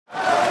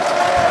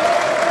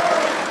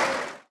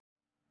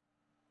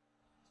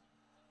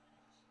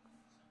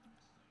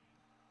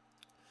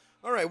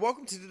right,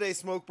 welcome to today's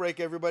smoke break,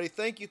 everybody.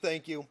 Thank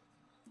you.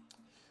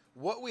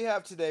 What we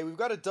have today, we've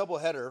got a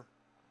doubleheader,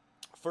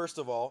 first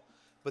of all,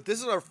 but this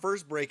is our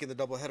first break in the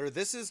doubleheader.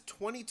 This is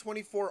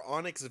 2024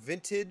 Onyx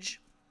Vintage.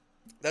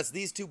 That's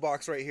these two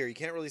boxes right here. You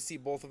can't really see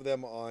both of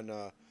them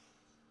on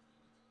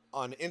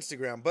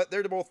Instagram, but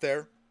they're both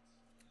there.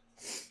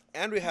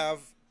 And we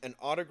have an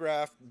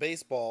autographed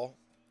baseball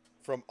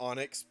from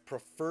Onyx,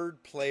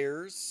 preferred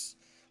players.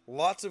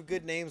 Lots of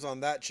good names on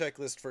that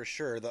checklist for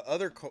sure. The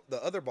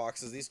other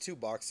boxes, these two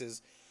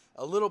boxes,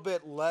 a little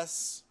bit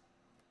less,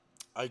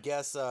 I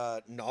guess,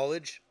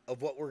 knowledge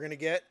of what we're going to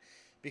get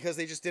because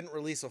they just didn't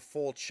release a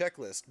full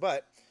checklist.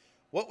 But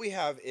what we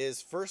have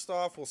is, first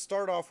off, we'll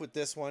start off with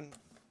this one.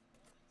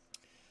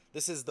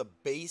 This is the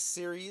base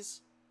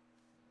series.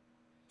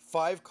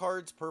 5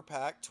 cards per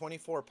pack,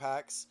 24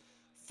 packs,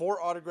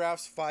 4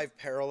 autographs, 5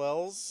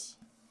 parallels.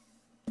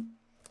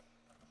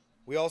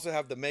 We also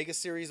have the Mega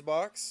Series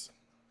box.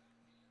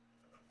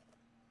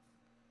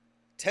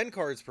 10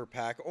 cards per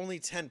pack, only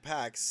 10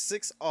 packs,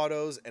 6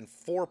 autos, and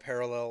 4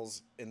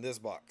 parallels in this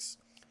box.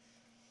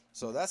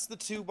 So that's the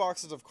 2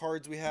 boxes of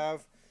cards we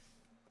have.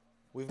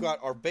 We've got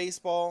our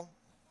baseball,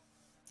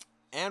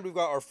 and we've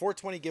got our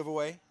 420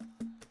 giveaway.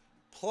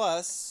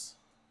 Plus,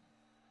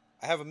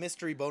 I have a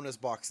mystery bonus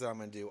box that I'm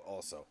going to do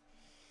also.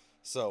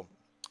 So,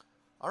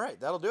 all right,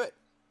 that'll do it.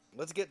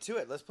 Let's get to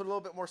it. Let's put a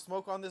little bit more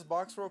smoke on this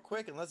box real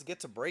quick, and let's get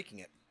to breaking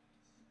it.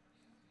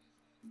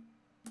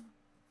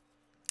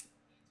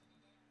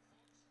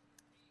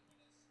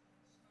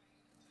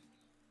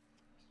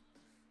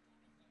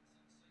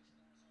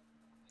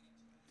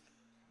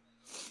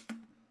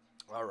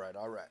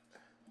 All right.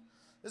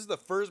 This is the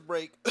first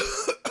break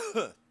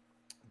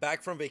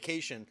back from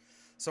vacation,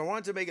 so I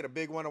wanted to make it a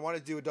big one. I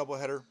wanted to do a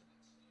doubleheader,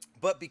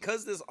 but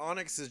because this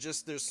Onyx is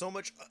just, there's so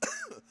much...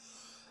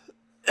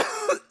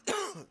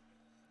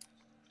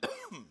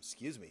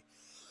 Excuse me.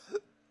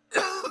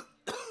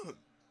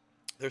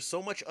 There's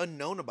so much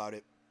unknown about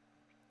it.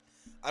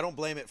 I don't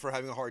blame it for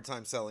having a hard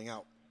time selling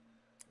out,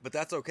 but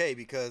that's okay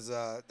because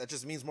that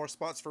just means more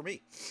spots for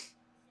me.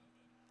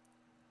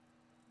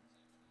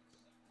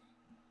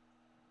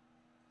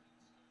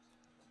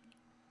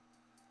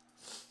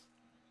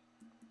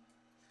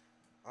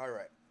 All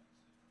right,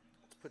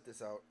 let's put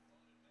this out.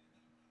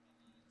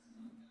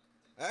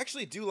 I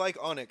actually do like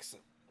Onyx.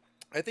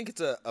 I think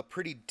it's a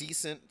pretty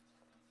decent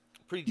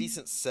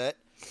set.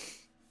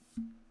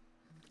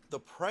 The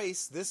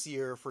price this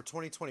year for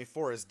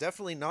 2024 is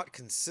definitely not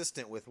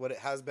consistent with what it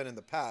has been in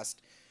the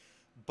past,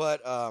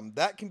 but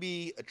that can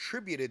be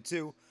attributed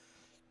to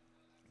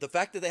the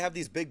fact that they have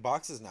these big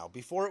boxes now.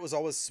 Before it was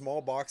always small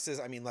boxes.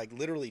 I mean, like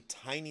literally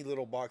tiny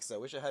little boxes. I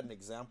wish I had an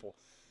example,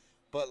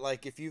 but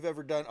like if you've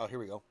ever done, oh, here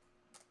we go.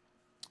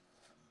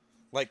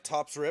 Like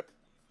Topps Rip,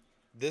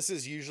 this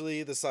is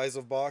usually the size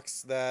of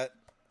box that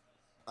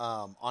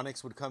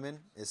Onyx would come in,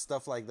 is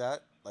stuff like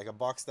that, like a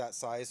box that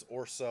size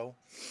or so.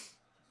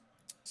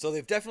 So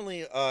they've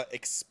definitely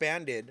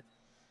expanded,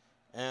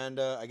 and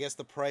I guess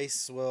the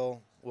price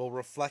will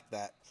reflect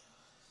that.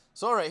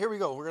 So all right, here we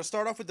go. We're going to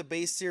start off with the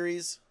base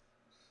series.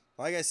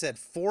 Like I said,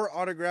 4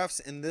 autographs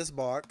in this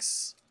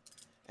box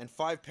and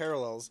 5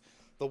 parallels.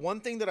 The one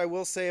thing that I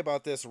will say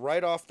about this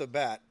right off the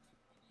bat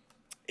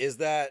is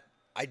that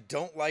I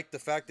don't like the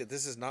fact that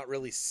this is not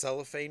really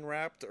cellophane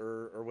wrapped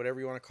or whatever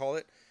you want to call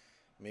it.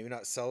 Maybe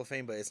not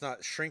cellophane, but it's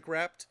not shrink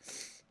wrapped.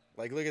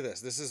 Like, look at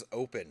this. This is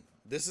open.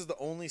 This is the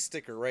only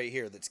sticker right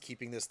here that's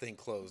keeping this thing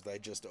closed that I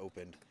just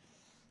opened.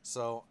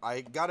 So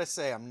I gotta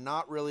say, I'm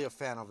not really a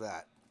fan of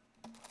that.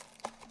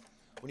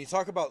 When you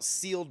talk about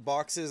sealed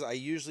boxes, I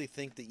usually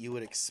think that you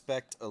would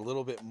expect a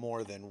little bit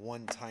more than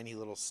one tiny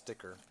little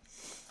sticker.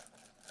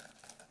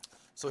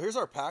 So here's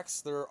our packs.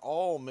 They're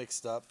all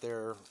mixed up.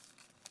 They're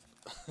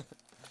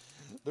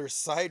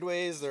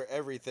sideways, they're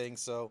everything.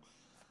 So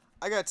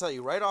I gotta tell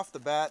you right off the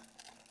bat,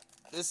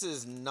 this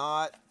is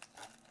not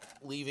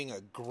leaving a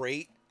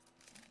great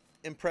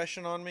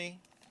impression on me.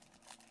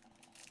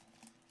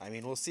 I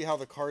mean, we'll see how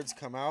the cards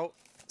come out,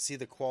 see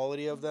the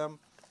quality of them.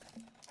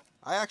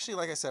 I actually,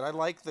 like I said, I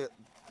like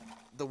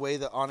the way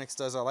that Onyx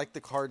does. I like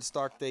the card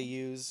stock they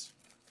use.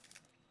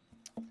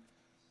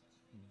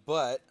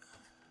 But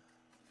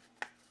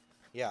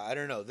yeah, I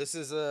don't know. This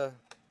is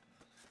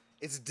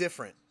it's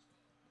different.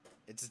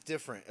 It's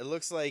different. It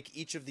looks like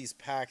each of these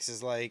packs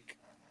is like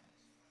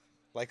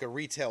a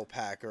retail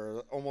pack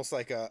or almost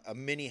like a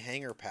mini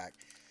hanger pack.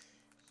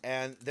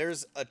 And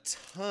there's a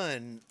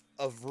ton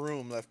of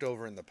room left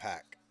over in the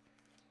pack.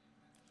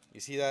 You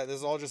see that? This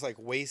is all just like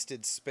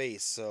wasted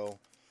space. So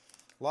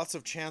lots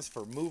of chance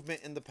for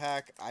movement in the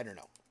pack. I don't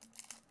know.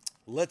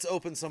 Let's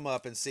open some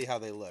up and see how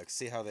they look.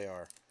 See how they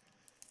are.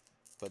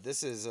 But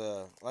this is,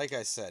 like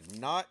I said,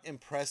 not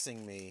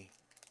impressing me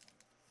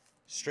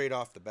straight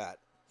off the bat.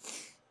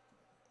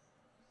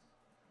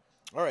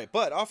 All right,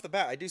 but off the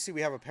bat, I do see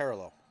we have a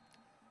parallel.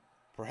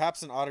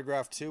 Perhaps an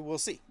autograph too. We'll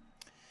see.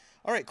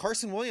 All right,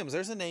 Carson Williams.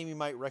 There's a name you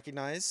might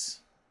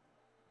recognize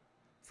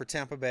for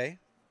Tampa Bay.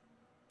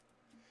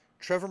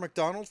 Trevor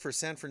McDonald for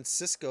San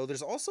Francisco.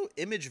 There's also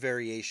image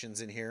variations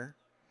in here.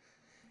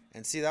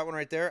 And see that one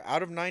right there?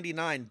 Out of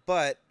 99,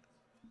 but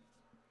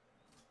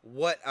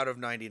what out of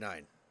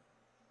 99?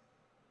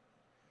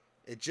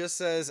 It just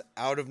says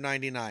out of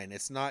 99.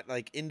 It's not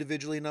like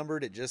individually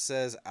numbered. It just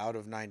says out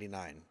of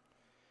 99.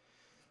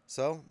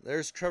 So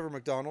there's Trevor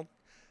McDonald.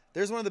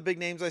 There's one of the big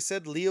names I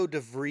said, Leo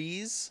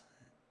DeVries.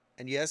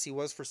 And yes, he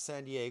was for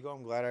San Diego.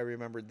 I'm glad I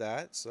remembered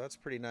that. So that's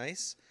pretty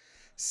nice.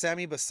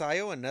 Sammy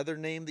Basayo, another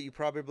name that you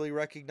probably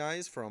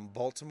recognize from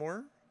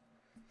Baltimore.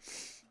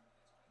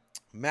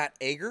 Matt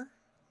Ager,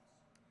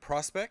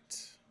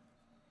 prospect.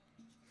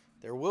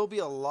 There will be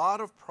a lot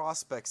of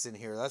prospects in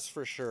here, that's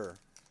for sure.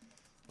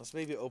 Let's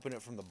maybe open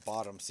it from the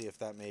bottom, see if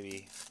that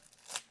maybe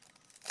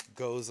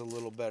goes a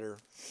little better.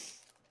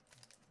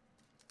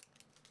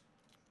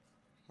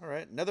 All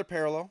right, another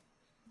parallel.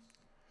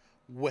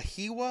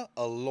 Wahiwa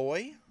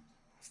Aloy,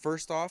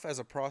 first off as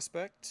a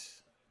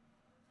prospect.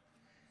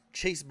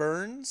 Chase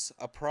Burns,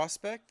 a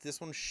prospect. This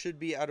one should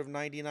be out of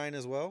 99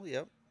 as well.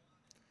 Yep.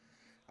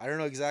 I don't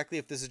know exactly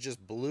if this is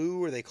just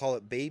blue or they call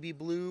it baby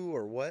blue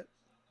or what.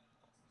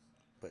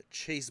 But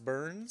Chase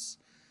Burns.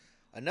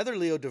 Another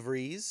Leo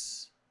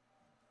DeVries.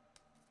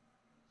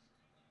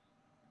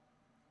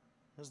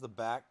 There's the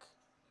back.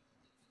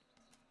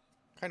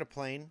 Kind of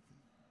plain,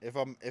 if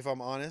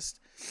I'm honest.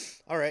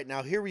 All right,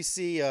 now here we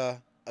see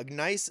a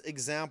nice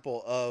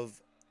example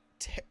of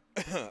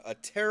a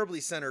terribly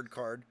centered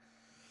card.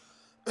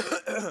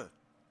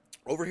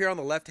 Over here on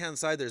the left-hand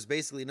side, there's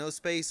basically no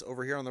space.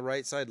 Over here on the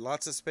right side,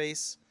 lots of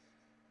space.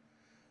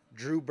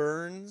 Drew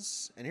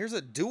Burns. And here's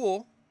a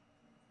dual.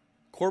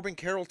 Corbin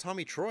Carroll,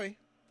 Tommy Troy.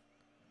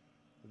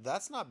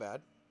 That's not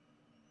bad.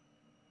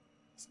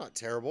 It's not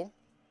terrible.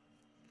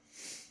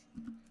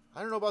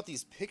 I don't know about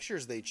these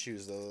pictures they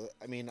choose, though.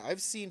 I mean,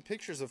 I've seen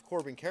pictures of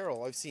Corbin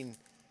Carroll. I've seen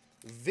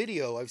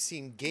video. I've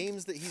seen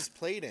games that he's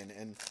played in.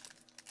 And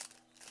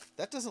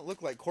that doesn't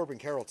look like Corbin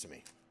Carroll to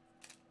me.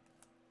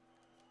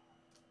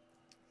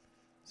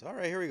 So, all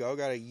right, here we go.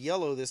 Got a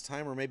yellow this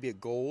time, or maybe a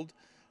gold.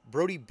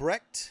 Brody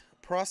Brecht,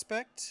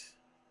 prospect.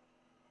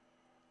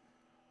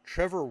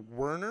 Trevor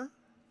Werner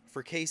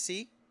for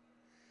KC.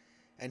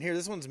 And here,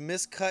 this one's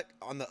miscut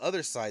on the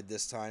other side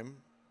this time.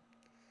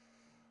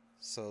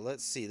 So,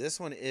 let's see. This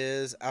one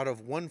is out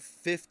of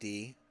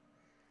 150.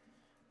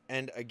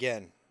 And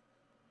again,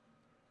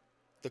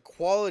 the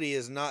quality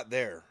is not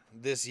there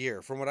this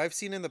year. From what I've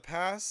seen in the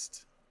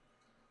past,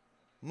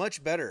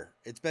 much better.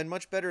 It's been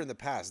much better in the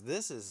past.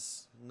 This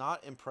is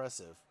not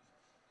impressive.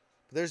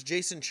 There's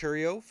Jason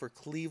Churio for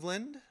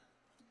Cleveland.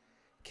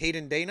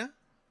 Caden Dana.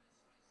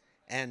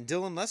 And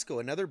Dylan Lesko,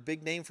 another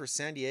big name for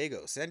San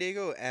Diego. San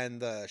Diego and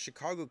the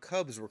Chicago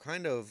Cubs were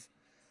kind of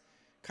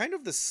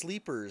the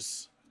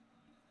sleepers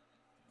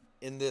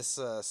in this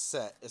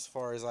set, as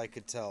far as I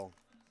could tell.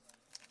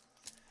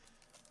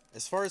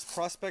 As far as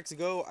prospects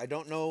go, I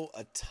don't know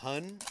a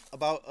ton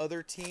about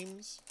other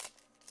teams,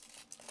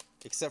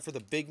 except for the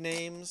big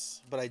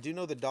names. But I do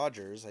know the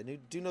Dodgers. I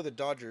do know the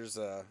Dodgers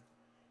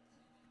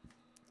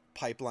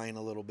pipeline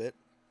a little bit.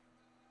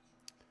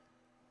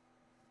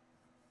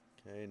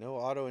 Okay, no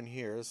auto in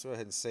here. Let's go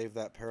ahead and save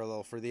that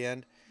parallel for the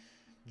end.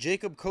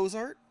 Jacob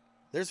Cozart.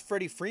 There's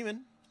Freddie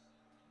Freeman.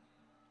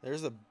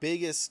 There's the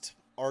biggest,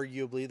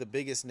 arguably the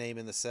biggest name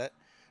in the set.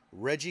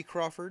 Reggie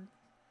Crawford.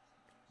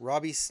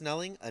 Robbie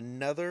Snelling,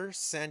 another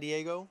San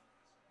Diego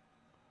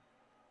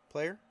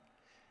player.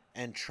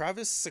 And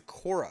Travis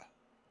Sikora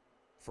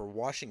for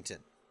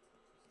Washington.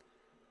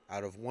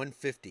 Out of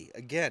 150.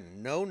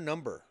 Again, no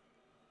number.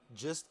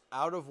 Just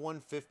out of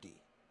 150.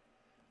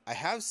 I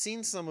have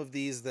seen some of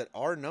these that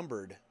are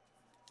numbered,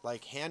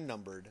 like hand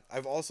numbered.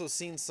 I've also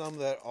seen some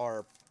that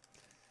are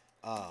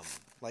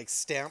like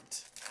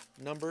stamped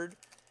numbered.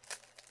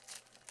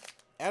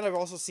 And I've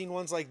also seen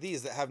ones like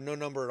these that have no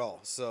number at all.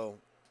 So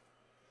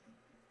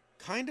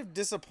kind of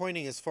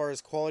disappointing as far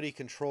as quality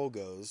control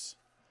goes.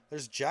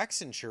 There's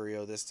Jackson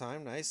Churio this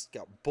time. Nice.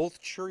 Got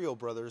both Churio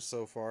brothers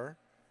so far.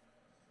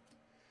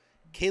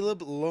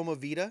 Caleb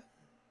Lomavita.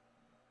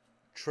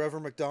 Trevor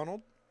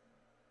McDonald.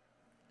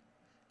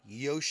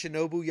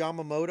 Yoshinobu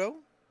Yamamoto.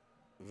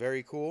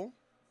 Very cool.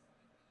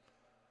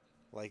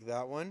 Like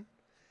that one.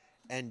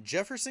 And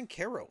Jefferson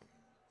Caro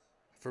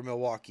for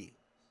Milwaukee.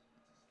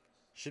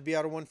 Should be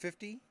out of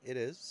 150. It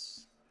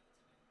is.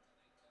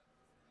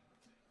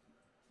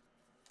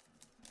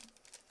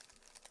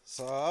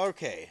 So,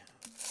 okay.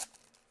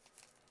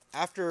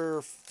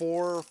 After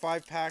 4 or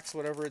 5 packs,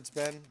 whatever it's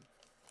been,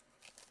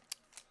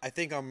 I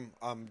think I'm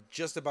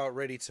just about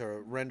ready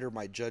to render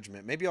my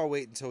judgment. Maybe I'll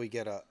wait until we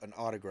get an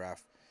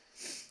autograph.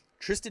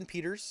 Tristan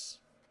Peters,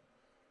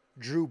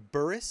 Drew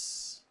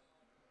Burris,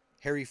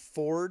 Harry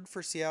Ford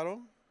for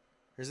Seattle.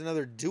 Here's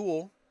another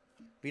dual.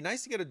 Be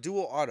nice to get a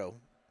dual auto.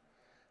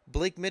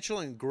 Blake Mitchell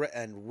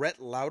and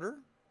Rhett Lauder.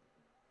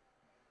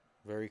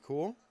 Very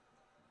cool.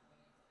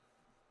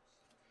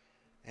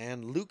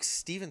 And Luke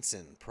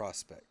Stevenson,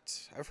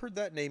 prospect. I've heard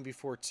that name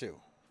before too.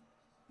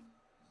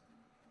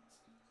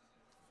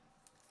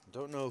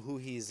 Don't know who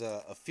he's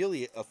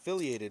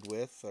affiliated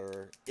with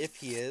or if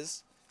he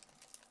is.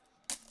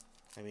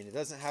 I mean, it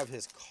doesn't have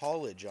his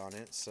college on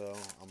it, so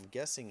I'm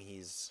guessing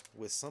he's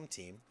with some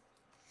team.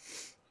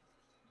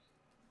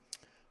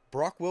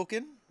 Brock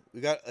Wilken.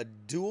 We got a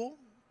dual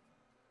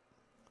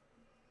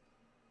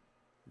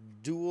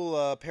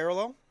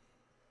parallel.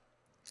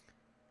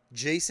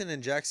 Jason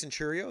and Jackson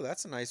Churio.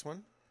 That's a nice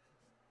one.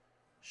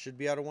 Should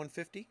be out of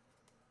 150.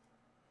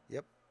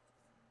 Yep.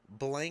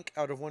 Blank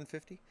out of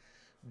 150.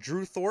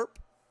 Drew Thorpe.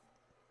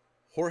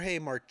 Jorge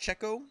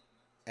Marcheco.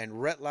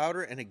 And Rhett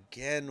Lauder. And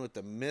again with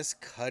the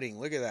miscutting.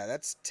 Look at that.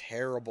 That's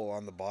terrible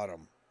on the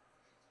bottom.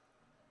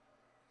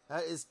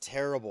 That is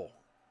terrible.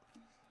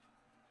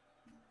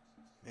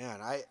 Man,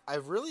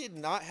 I've really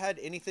not had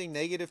anything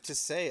negative to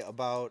say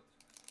about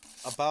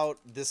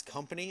this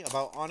company,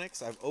 about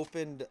Onyx. I've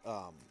opened,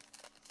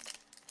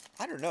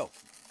 I don't know,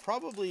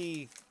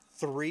 probably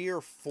 3 or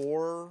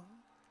 4,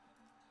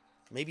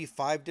 maybe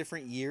 5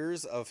 different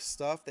years of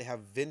stuff. They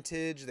have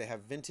vintage. They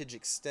have vintage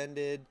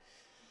extended.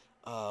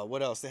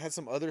 What else? They had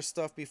some other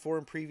stuff before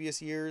in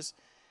previous years.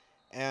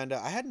 And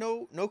I had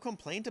no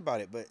complaint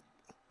about it. But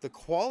the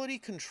quality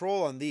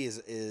control on these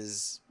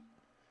is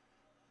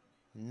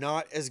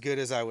not as good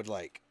as I would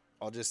like.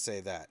 I'll just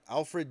say that.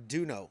 Alfred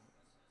Duno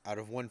out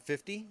of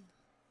 150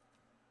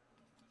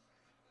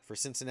 for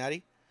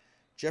Cincinnati.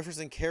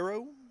 Jefferson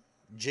Caro,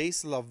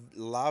 Jace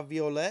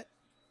Laviolette,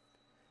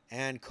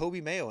 and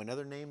Kobe Mayo,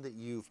 another name that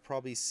you've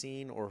probably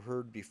seen or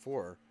heard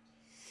before.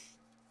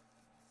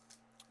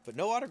 But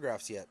no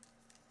autographs yet.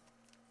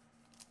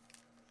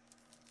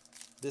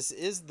 This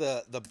is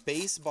the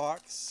base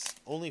box,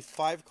 only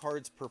 5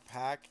 cards per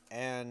pack,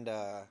 and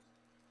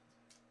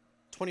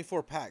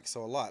 24 packs,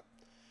 so a lot.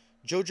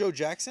 JoJo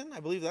Jackson, I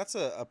believe that's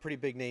a pretty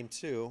big name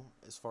too,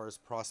 as far as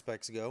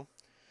prospects go.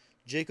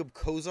 Jacob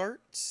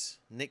Cozart,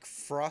 Nick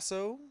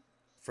Frasso,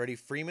 Freddie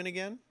Freeman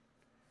again,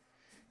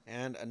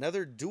 and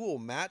another dual,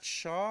 Matt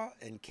Shaw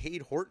and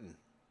Cade Horton.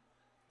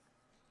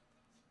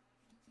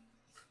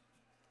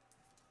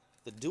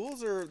 The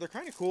duals they're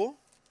kind of cool.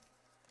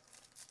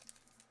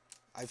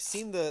 I've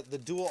seen the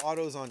dual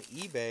autos on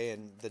eBay,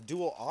 and the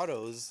dual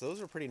autos,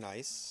 those are pretty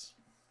nice.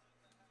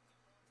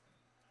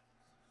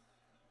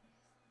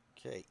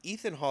 Okay,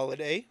 Ethan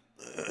Holiday.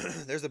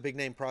 There's a big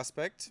name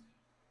prospect.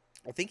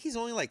 I think he's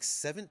only like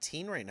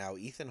 17 right now,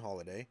 Ethan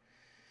Holiday.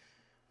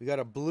 We got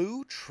a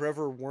blue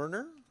Trevor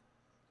Werner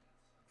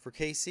for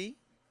KC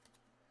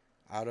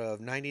out of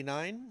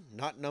 99,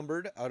 not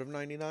numbered, out of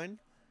 99.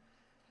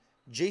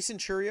 Jason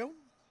Churio,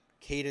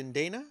 Caden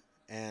Dana,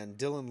 and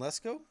Dylan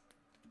Lesko.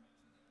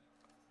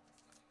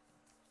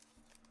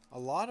 A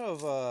lot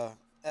of,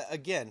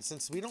 again,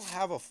 since we don't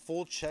have a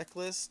full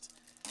checklist,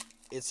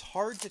 it's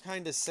hard to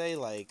kind of say,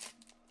 like,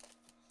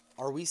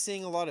 are we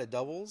seeing a lot of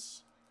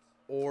doubles?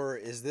 Or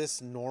is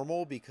this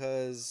normal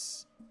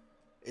because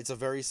it's a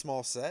very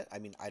small set? I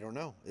mean, I don't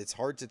know. It's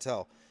hard to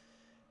tell.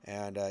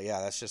 And,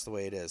 yeah, that's just the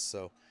way it is.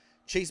 So,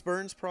 Chase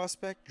Burns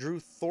prospect, Drew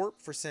Thorpe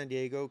for San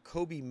Diego,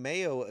 Kobe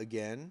Mayo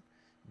again,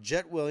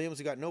 Jet Williams.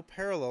 We got no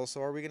parallel,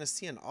 so are we going to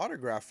see an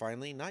autograph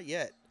finally? Not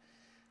yet.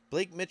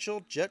 Blake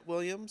Mitchell, Jet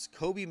Williams,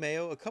 Kobe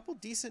Mayo, a couple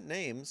decent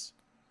names,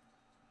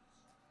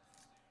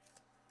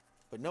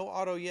 but no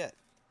auto yet.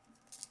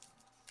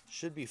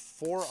 Should be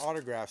 4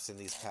 autographs in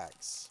these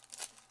packs.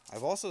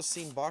 I've also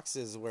seen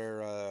boxes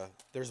where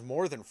there's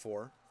more than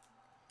 4,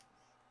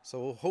 so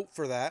we'll hope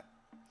for that.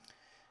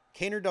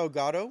 Kaner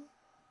Delgado.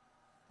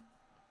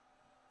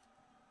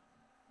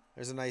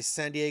 There's a nice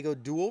San Diego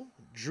duel.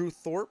 Drew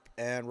Thorpe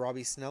and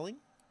Robbie Snelling.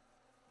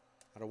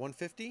 Out of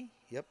 150.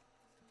 Yep.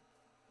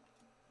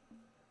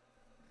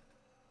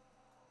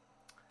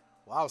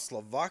 Wow,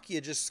 Slovakia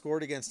just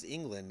scored against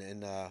England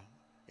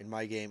in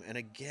my game. And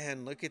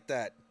again, look at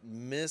that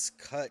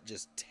miscut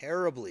just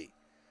terribly.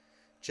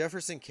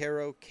 Jefferson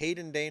Caro,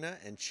 Caden Dana,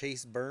 and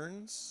Chase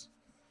Burns.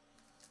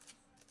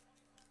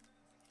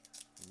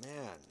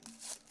 Man,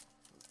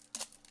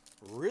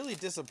 really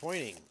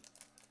disappointing.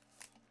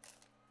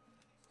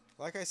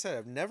 Like I said,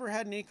 I've never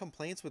had any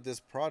complaints with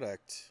this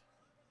product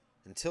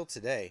until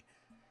today.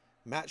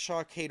 Matt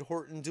Shaw, Cade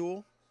Horton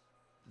duel.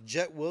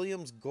 Jet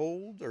Williams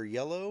gold or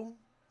yellow.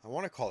 I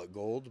want to call it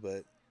gold,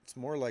 but it's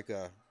more like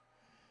a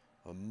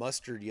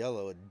mustard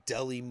yellow, a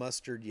deli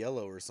mustard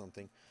yellow or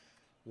something.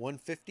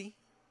 150.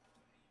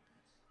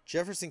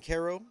 Jefferson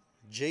Caro,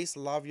 Jace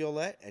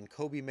Laviolette, and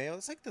Kobe Mayo.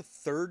 It's like the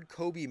 3rd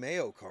Kobe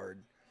Mayo card.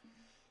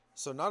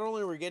 So not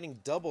only are we getting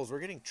doubles, we're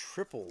getting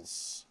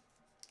triples.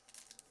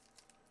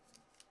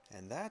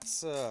 And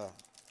that's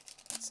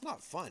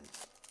not fun.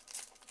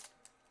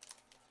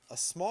 A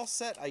small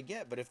set I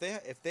get, but if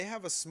they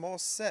have a small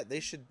set,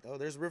 they should. Oh,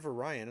 there's River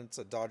Ryan. It's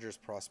a Dodgers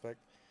prospect,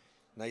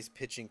 nice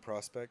pitching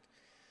prospect.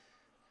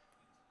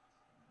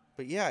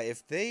 But yeah,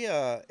 if they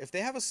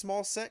have a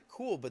small set,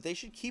 cool. But they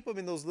should keep them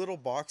in those little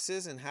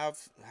boxes and have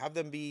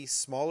them be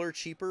smaller,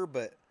 cheaper.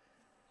 But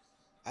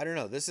I don't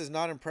know. This is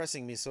not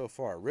impressing me so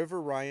far. River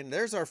Ryan.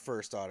 There's our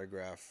first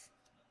autograph.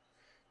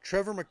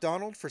 Trevor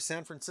McDonald for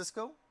San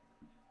Francisco.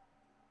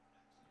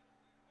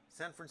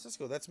 San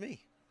Francisco. That's me.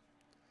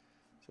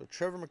 So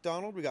Trevor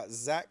McDonald, we got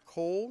Zach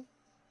Cole,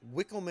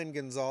 Wickelman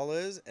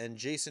Gonzalez and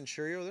Jason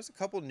Churio. There's a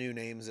couple new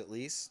names at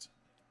least.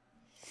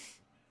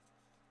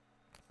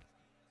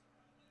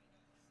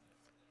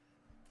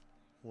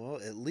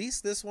 Well, at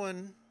least this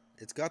one,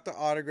 it's got the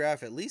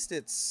autograph. At least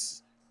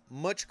it's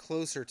much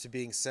closer to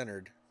being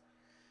centered.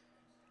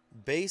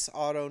 Base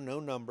auto, no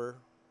number.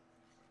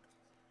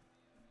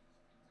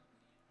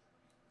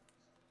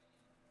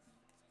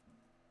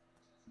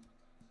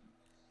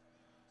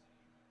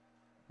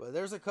 But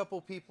there's a couple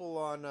people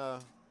on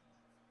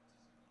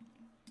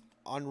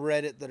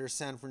Reddit that are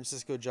San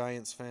Francisco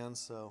Giants fans,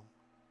 so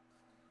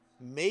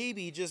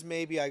maybe, just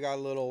maybe, I got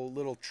a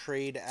little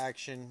trade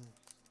action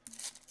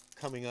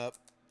coming up.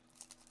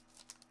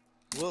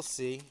 We'll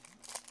see.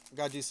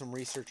 Got to do some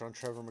research on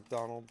Trevor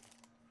McDonald.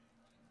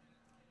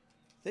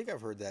 I think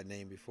I've heard that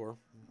name before.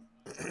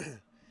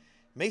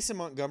 Mason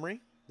Montgomery.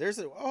 There's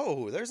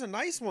a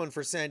nice one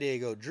for San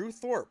Diego. Drew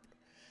Thorpe.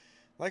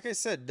 Like I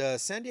said,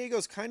 San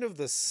Diego's kind of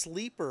the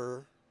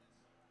sleeper,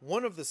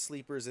 one of the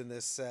sleepers in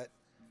this set.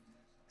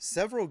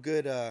 Several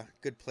good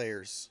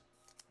players.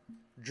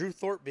 Drew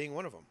Thorpe being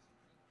one of them.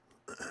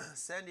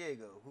 San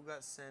Diego. Who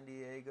got San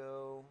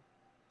Diego?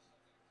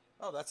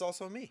 Oh, that's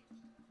also me.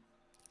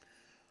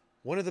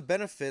 One of the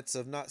benefits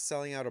of not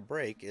selling out a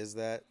break is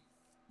that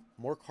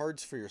more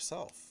cards for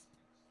yourself.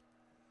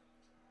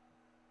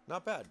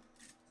 Not bad.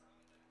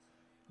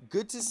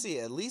 Good to see.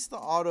 At least the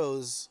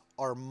autos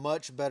are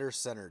much better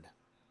centered.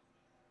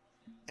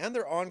 And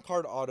they're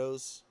on-card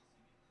autos,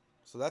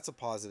 so that's a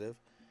positive.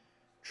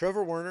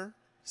 Trevor Werner,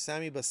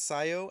 Sammy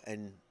Basayo,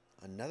 and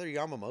another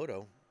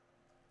Yamamoto.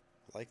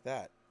 Like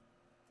that.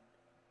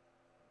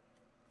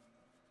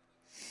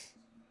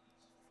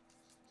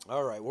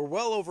 All right, we're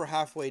well over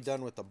halfway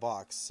done with the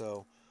box,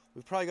 so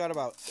we've probably got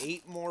about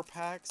 8 more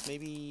packs,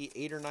 maybe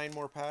 8 or 9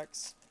 more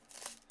packs,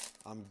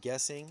 I'm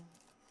guessing,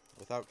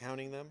 without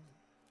counting them.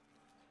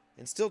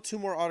 And still 2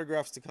 more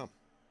autographs to come.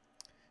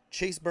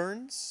 Chase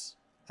Burns,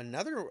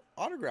 another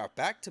autograph,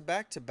 back to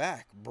back to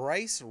back.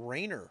 Bryce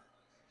Rayner,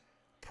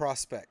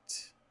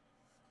 prospect.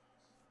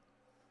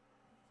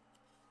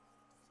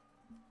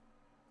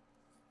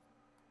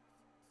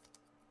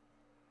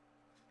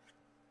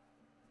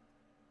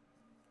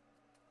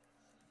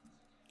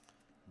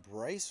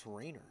 Bryce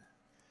Rayner.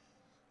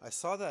 I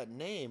saw that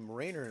name,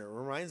 Rayner, and it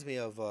reminds me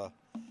of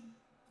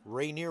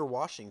Rainier,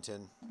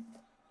 Washington.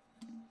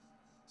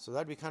 So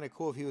that'd be kind of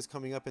cool if he was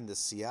coming up in the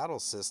Seattle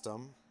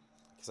system,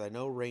 because I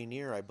know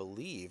Rainier, I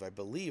believe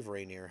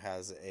Rainier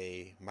has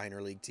a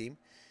minor league team.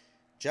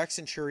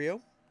 Jackson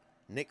Churio,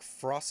 Nick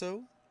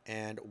Frosso,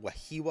 and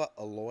Wahiwa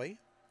Aloy.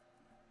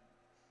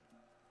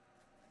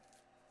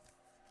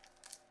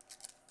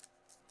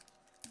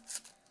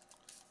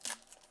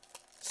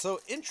 So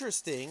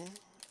interesting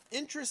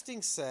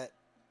set,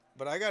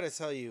 but I gotta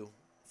tell you,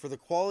 for the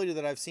quality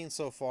that I've seen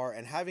so far,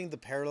 and having the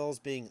parallels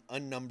being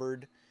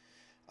unnumbered,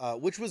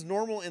 which was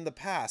normal in the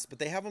past, but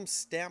they have them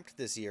stamped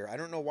this year. I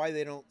don't know why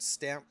they don't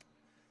stamp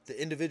the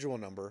individual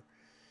number,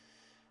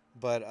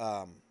 but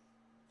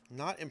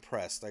not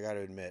impressed, I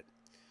gotta admit.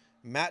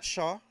 Matt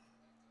Shaw,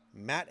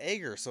 Matt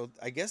Ager. So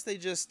I guess they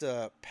just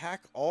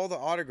pack all the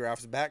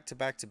autographs back to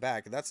back to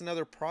back. That's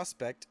another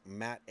prospect,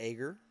 Matt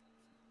Ager.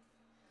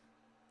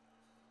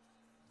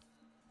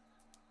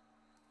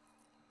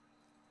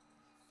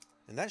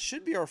 And that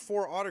should be our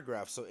 4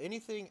 autographs. So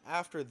anything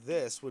after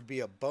this would be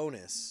a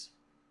bonus.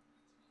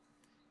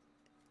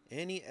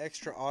 Any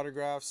extra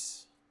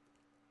autographs,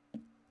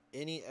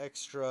 any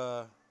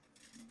extra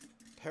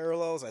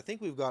parallels. I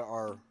think we've got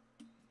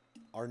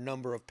our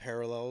number of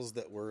parallels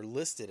that were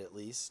listed at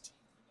least.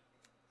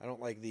 I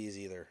don't like these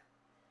either.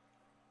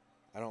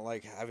 I don't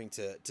like having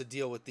to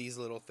deal with these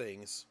little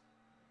things.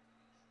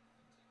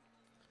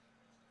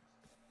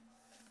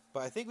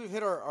 But I think we've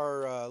hit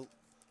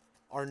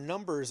our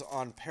numbers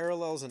on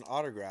parallels and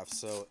autographs,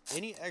 so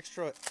any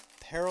extra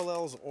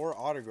parallels or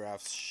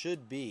autographs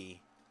should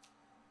be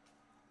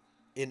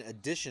in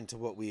addition to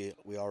what we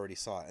already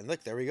saw. And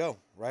look, there we go.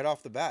 Right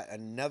off the bat,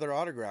 another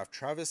autograph.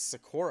 Travis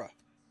Sikora.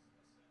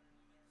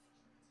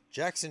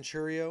 Jackson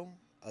Churio,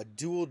 a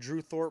dual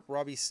Drew Thorpe,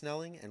 Robbie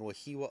Snelling, and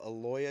Wahiwa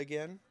Aloy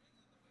again.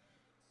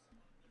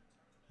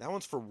 That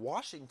one's for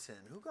Washington.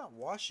 Who got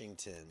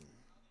Washington?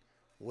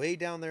 Way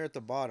down there at the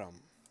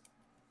bottom.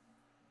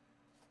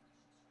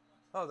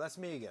 Oh, that's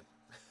me again.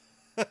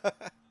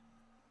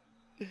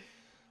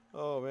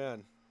 Oh,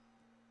 man.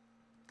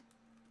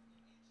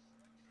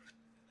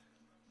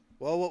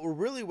 Well, what we're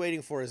really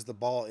waiting for is the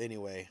ball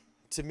anyway.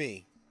 To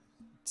me,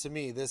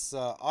 this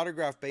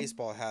autograph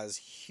baseball has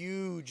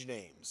huge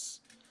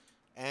names.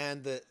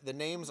 And the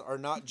names are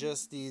not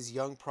just these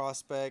young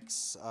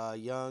prospects,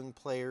 young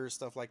players,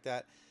 stuff like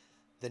that.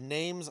 The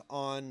names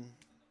on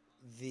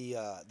the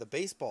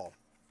baseball,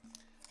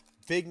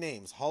 big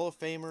names, Hall of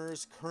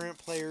Famers, current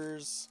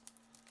players,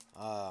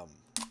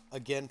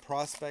 again,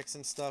 prospects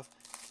and stuff.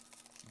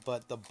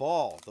 But the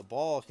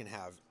ball can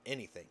have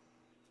anything.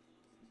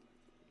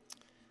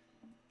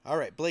 All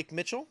right, Blake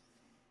Mitchell.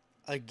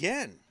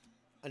 Again,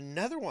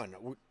 another one.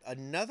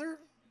 Another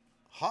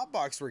hot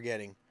box we're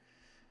getting.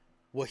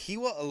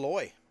 Wahiwa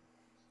Aloy.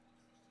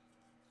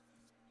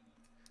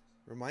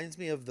 Reminds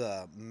me of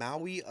the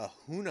Maui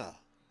Ahuna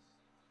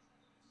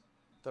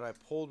that I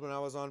pulled when I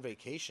was on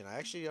vacation.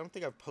 I don't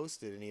think I've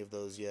posted any of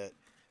those yet.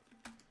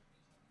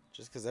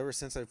 Just because ever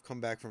since I've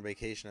come back from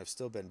vacation, I've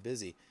still been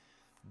busy.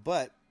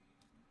 But,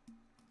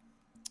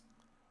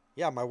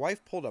 yeah, my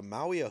wife pulled a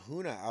Maui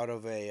Ahuna out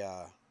of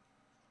a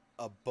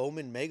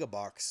Bowman Mega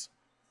Box.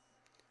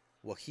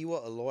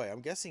 Wahiwa Aloy.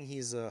 I'm guessing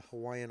he's a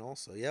Hawaiian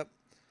also. Yep.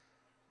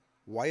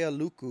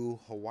 Waialuku,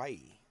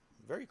 Hawaii.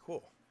 Very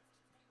cool.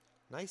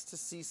 Nice to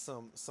see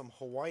some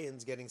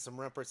Hawaiians getting some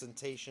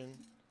representation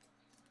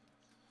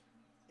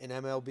in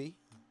MLB.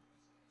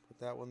 Put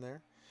that one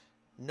there.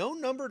 No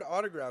numbered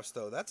autographs,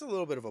 though. That's a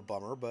little bit of a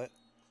bummer, but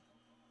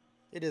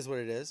it is what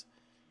it is.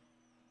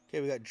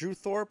 Okay, we got Drew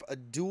Thorpe, a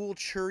dual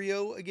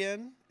Churio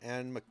again,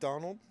 and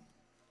McDonald.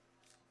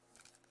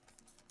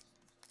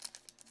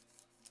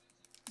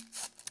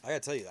 I gotta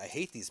tell you, I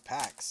hate these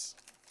packs.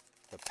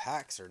 The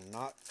packs are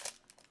not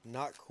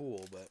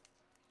cool, but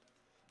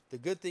the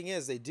good thing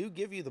is they do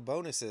give you the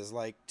bonuses,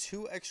 like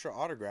 2 extra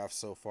autographs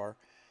so far.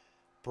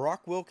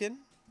 Brock Wilken.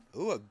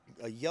 Ooh,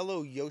 a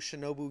yellow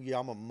Yoshinobu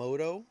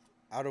Yamamoto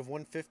out of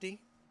 150.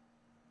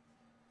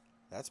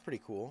 That's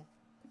pretty cool.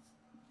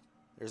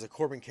 There's a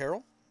Corbin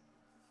Carroll.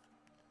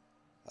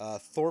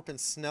 Thorpe and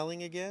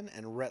Snelling again,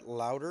 and Rhett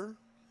Lauder.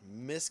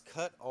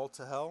 Miscut all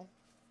to hell.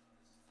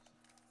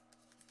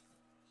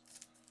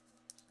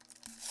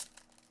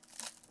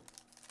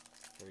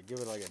 Gotta give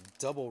it like a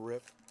double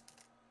rip.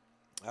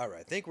 Alright,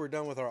 I think we're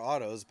done with our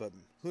autos, but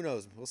who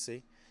knows? We'll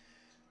see.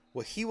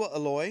 Wahiwa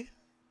Aloy.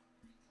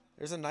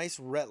 There's a nice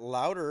Rhett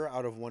Lauder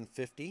out of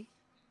 150.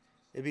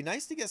 It'd be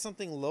nice to get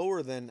something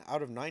lower than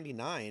out of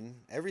 99.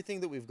 Everything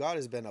that we've got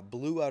has been a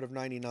blue out of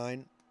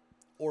 99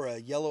 or a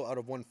yellow out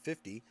of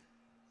 150.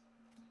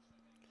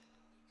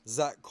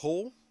 Zach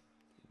Cole,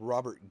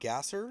 Robert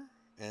Gasser,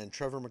 and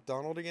Trevor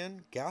McDonald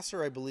again.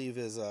 Gasser, I believe,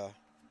 is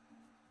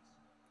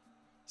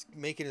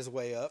making his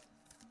way up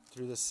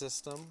through the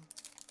system.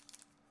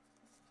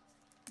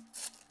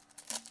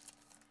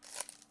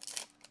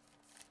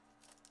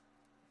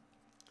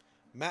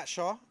 Matt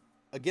Shaw.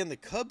 Again, the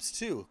Cubs,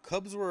 too.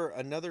 Cubs were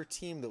another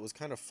team that was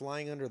kind of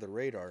flying under the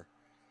radar.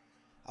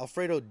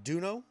 Alfredo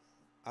Duno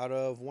out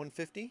of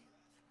 150.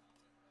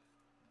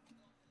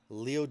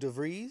 Leo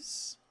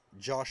DeVries,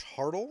 Josh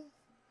Hartle,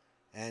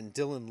 and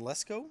Dylan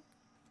Lesko.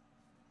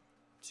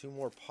 2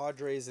 more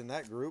Padres in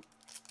that group.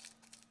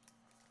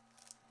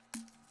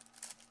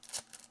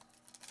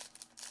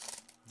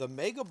 The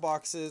Mega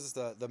boxes,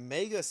 the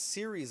Mega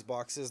Series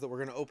boxes that we're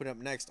going to open up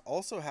next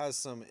also has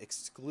some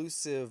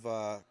exclusive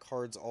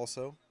cards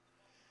also.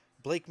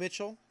 Blake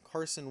Mitchell,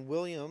 Carson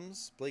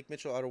Williams, Blake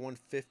Mitchell out of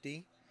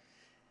 150.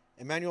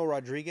 Emmanuel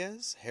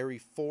Rodriguez, Harry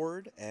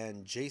Ford,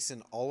 and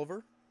Jason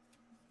Oliver.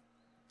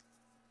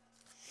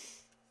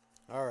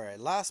 All right,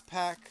 last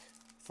pack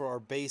for our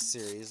base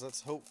series.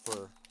 Let's hope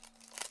for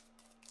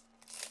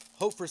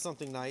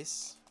something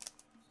nice.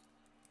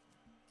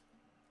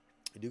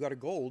 We do got a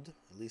gold.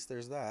 At least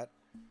there's that.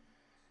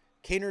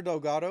 Kaner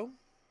Delgado.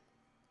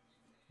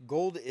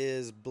 Gold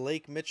is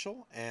Blake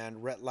Mitchell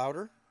and Rhett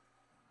Lauder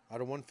out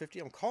of 150.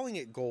 I'm calling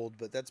it gold,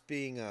 but that's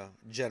being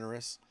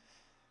generous.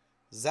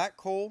 Zach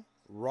Cole,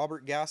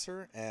 Robert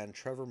Gasser, and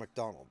Trevor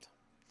McDonald.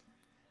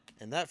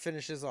 And that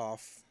finishes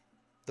off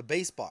the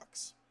base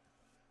box.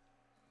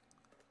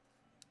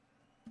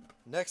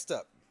 Next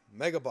up,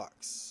 Mega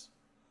Box.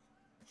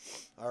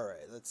 All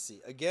right, let's see.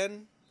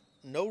 Again,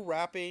 no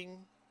wrapping,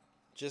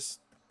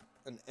 just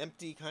an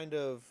empty kind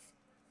of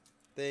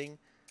thing.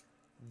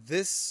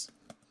 This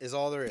is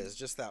all there is.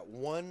 Just that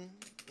one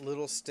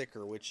little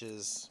sticker, which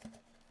is,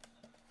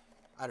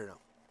 I don't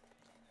know.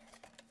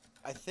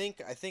 I think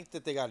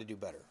that they got to do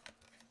better.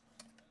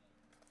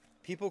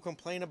 People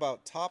complain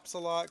about tops a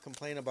lot,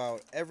 complain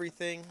about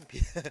everything.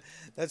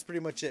 That's pretty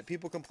much it.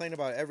 People complain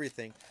about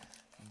everything.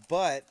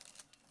 But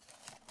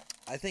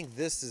I think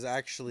this is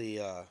actually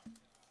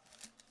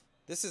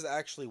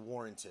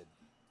warranted.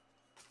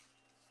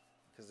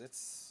 Because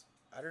it's,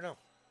 I don't know.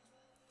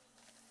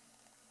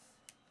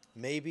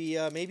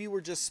 Maybe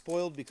we're just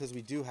spoiled because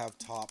we do have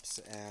tops,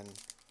 and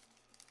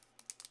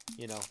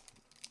you know,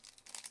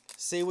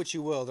 say what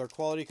you will, their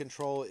quality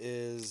control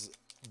is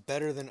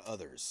better than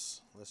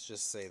others. Let's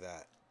just say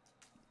that.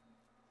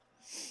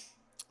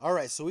 All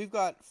right, so we've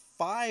got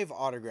 5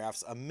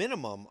 autographs, a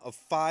minimum of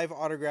 5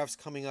 autographs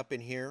coming up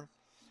in here,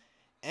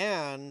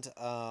 and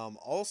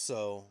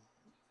also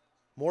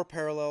more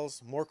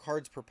parallels, more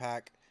cards per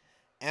pack,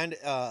 and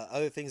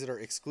other things that are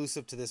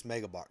exclusive to this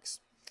mega box.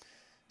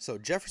 So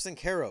Jefferson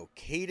Caro,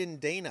 Caden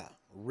Dana,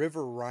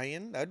 River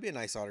Ryan. That'd be a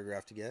nice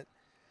autograph to get.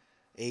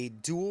 A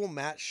dual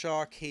Matt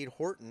Shaw, Cade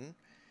Horton.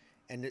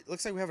 And it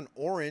looks like we have an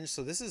orange,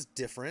 so this is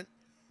different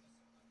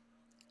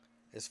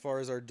as far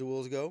as our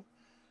duels go.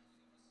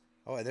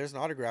 Oh, and there's an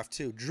autograph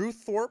too. Drew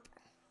Thorpe,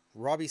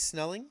 Robbie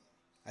Snelling.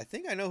 I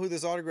think I know who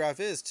this autograph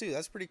is too.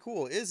 That's pretty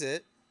cool. Is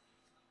it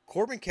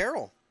Corbin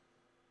Carroll?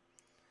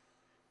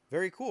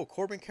 Very cool.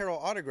 Corbin Carroll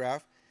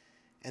autograph.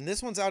 And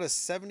this one's out of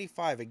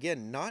 75.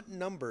 Again, not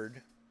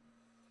numbered.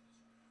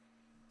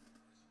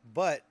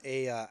 but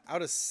a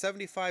out of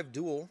 75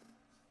 dual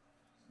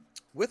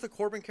with a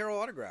Corbin Carroll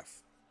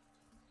autograph.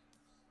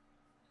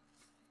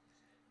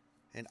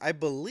 And I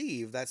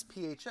believe that's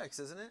PHX,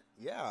 isn't it?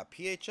 Yeah,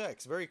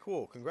 PHX. Very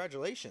cool.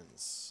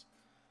 Congratulations.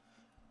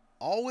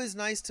 Always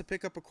nice to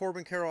pick up a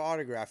Corbin Carroll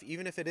autograph,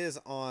 even if it is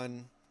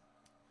on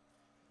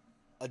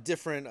a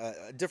different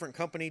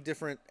company,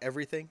 different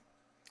everything.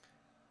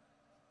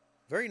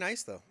 Very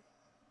nice, though.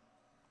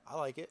 I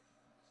like it.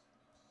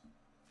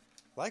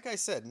 Like I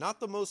said, not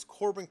the most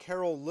Corbin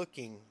Carroll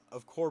looking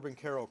of Corbin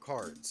Carroll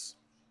cards,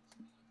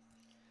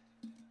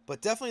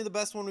 but definitely the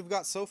best one we've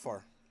got so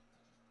far.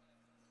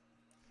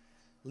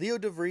 Leo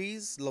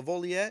DeVries,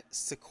 Lavoliette,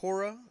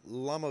 Sakura,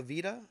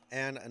 Lamavita,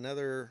 and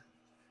another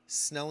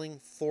Snelling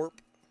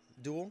Thorpe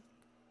duel.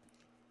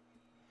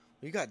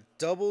 We got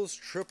doubles,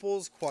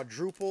 triples,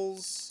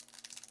 quadruples.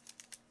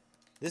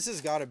 This has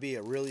got to be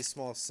a really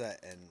small set,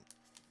 and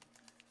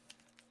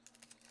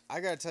I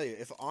got to tell you,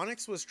 if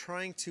Onyx was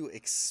trying to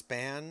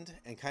expand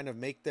and kind of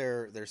make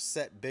their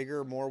set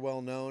bigger, more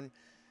well-known,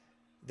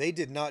 they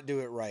did not do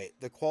it right.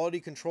 The quality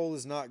control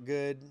is not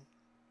good,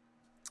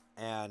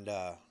 and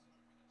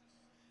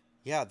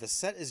yeah, the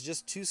set is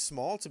just too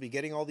small to be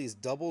getting all these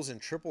doubles and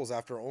triples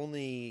after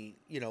only,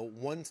 you know,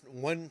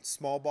 one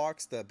small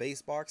box, the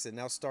base box, and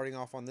now starting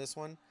off on this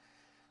one.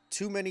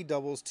 Too many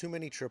doubles, too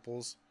many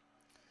triples.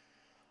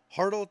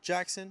 Hartle,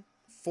 Jackson,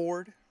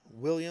 Ford,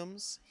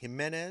 Williams,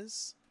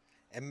 Jimenez,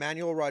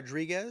 Emmanuel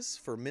Rodriguez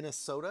for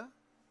Minnesota.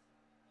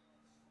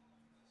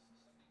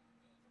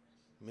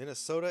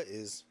 Minnesota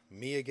is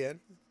me again.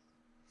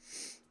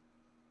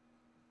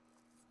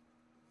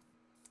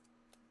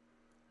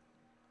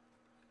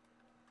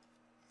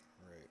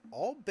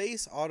 All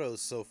base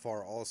autos so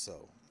far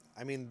also.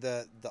 I mean,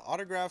 the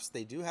autographs,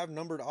 they do have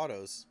numbered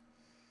autos,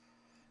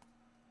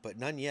 but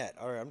none yet.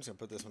 All right, I'm just going to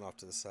put this one off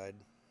to the side.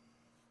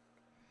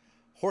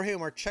 Jorge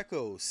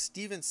Marcheco,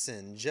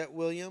 Stevenson, Jet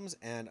Williams,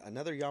 and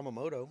another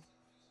Yamamoto.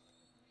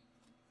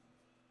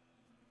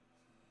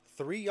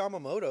 3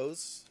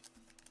 Yamamotos.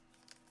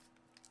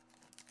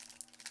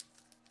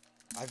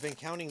 I've been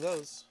counting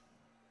those.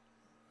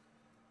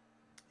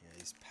 Yeah,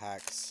 these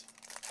packs.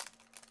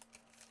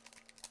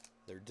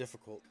 They're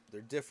difficult. They're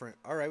different.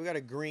 All right, we got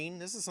a green.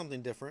 This is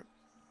something different.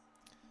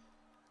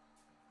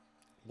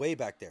 Way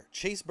back there.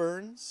 Chase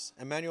Burns,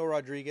 Emmanuel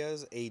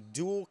Rodriguez, a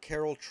dual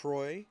Carroll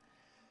Troy,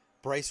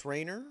 Bryce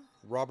Rayner,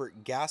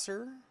 Robert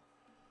Gasser.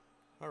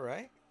 All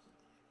right.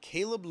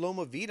 Caleb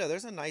Lomavita.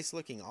 There's a nice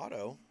looking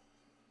auto.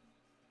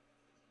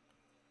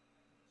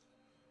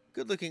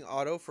 Good looking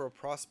auto for a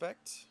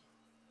prospect.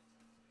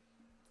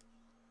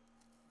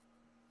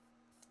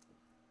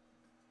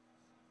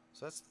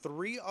 So that's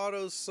 3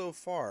 autos so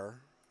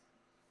far.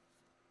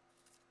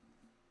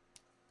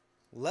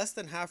 Less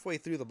than halfway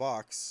through the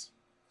box.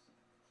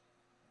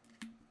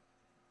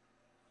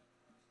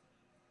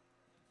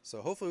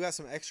 So hopefully we got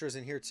some extras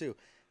in here too.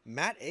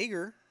 Matt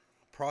Ager,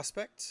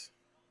 prospect.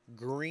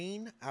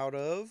 Green out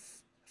of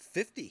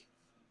 50.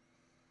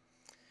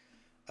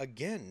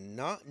 Again,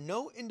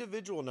 no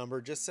individual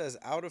number, just says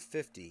out of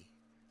 50.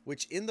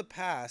 Which in the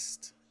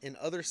past, in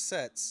other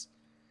sets,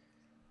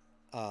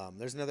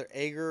 there's another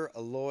Ager,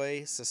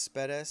 Aloy,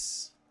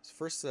 Cespedes.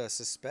 First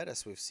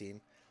Cespedes we've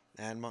seen.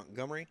 And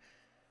Montgomery.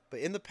 But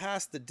in the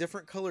past, the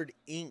different colored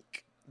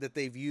ink that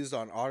they've used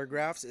on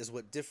autographs is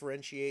what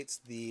differentiates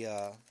the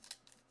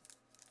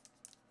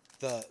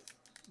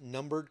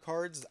numbered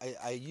cards.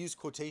 I use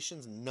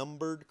quotations,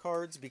 numbered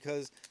cards,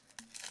 because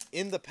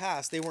in the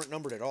past, they weren't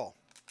numbered at all.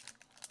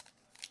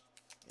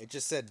 It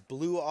just said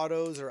blue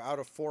autos are out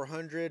of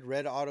 400,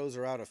 red autos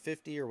are out of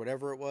 50, or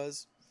whatever it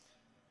was.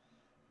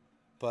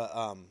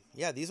 But,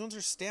 yeah, these ones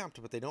are stamped,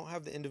 but they don't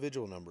have the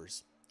individual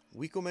numbers.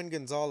 Wikelman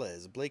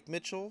Gonzalez, Blake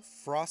Mitchell,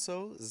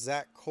 Frosso,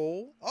 Zach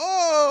Cole.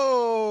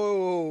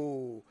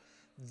 Oh!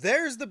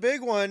 There's the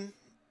big one.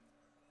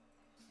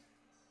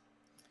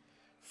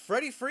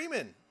 Freddie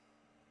Freeman.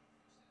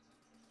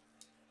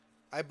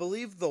 I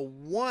believe the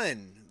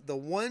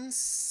one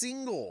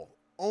single,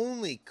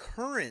 only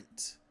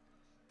current.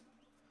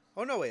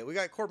 Oh, no, wait. We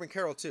got Corbin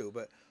Carroll, too.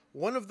 But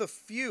one of the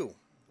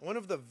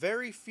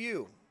very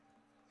few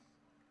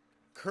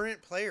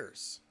current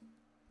players.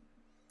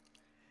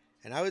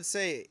 And I would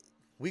say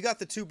we got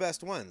the 2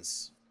 best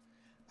ones.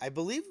 I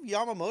believe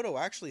Yamamoto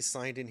actually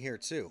signed in here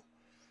too.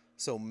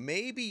 So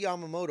maybe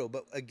Yamamoto,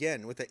 but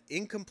again, with an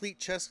incomplete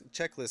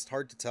checklist,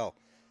 hard to tell.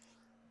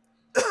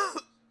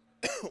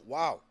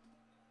 Wow.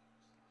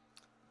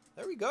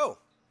 There we go.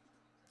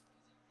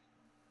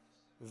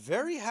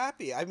 Very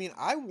happy. I mean,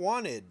 I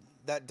wanted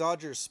that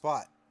Dodgers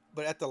spot,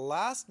 but at the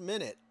last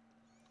minute,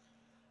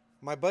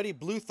 my buddy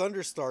Blue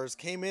Thunderstars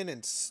came in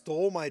and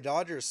stole my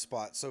Dodgers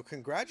spot. So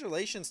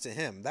congratulations to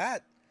him.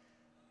 That,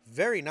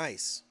 very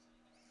nice.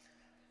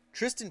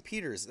 Tristan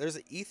Peters. There's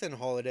an Ethan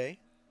Holiday.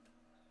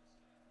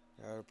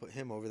 I'll put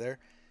him over there.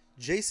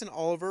 Jason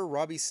Oliver,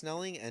 Robbie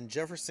Snelling, and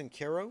Jefferson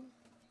Caro.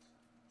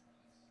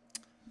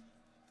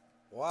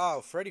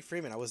 Wow, Freddie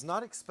Freeman. I was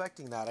not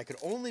expecting that. I could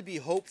only be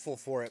hopeful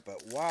for it,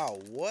 but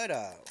wow, what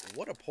a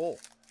pull.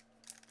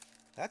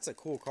 That's a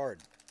cool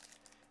card.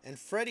 And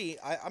Freddie,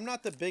 I'm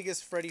not the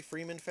biggest Freddie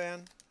Freeman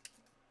fan,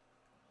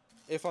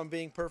 if I'm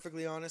being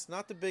perfectly honest.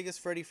 Not the biggest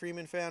Freddie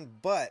Freeman fan,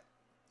 but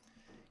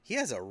he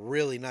has a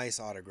really nice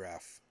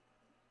autograph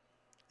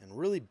and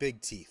really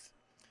big teeth.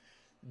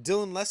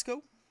 Dylan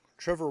Lesko,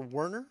 Trevor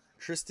Werner,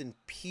 Tristan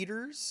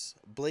Peters,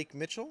 Blake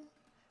Mitchell.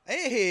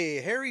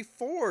 Hey, Harry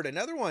Ford,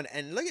 another one.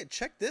 And look at,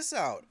 check this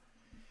out.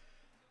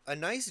 A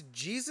nice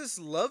Jesus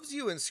Loves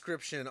You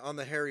inscription on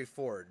the Harry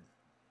Ford.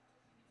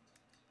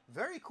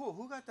 Very cool.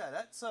 Who got that?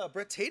 That's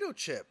Brett Tato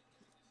chip.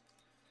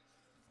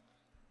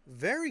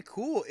 Very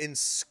cool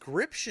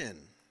inscription.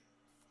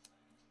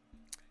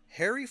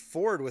 Harry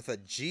Ford with a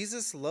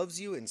Jesus Loves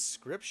You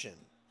inscription.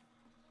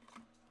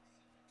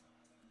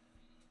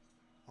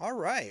 All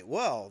right.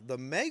 Well, the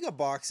Mega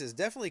Box is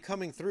definitely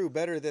coming through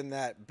better than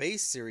that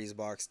base series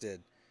box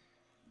did.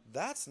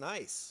 That's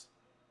nice.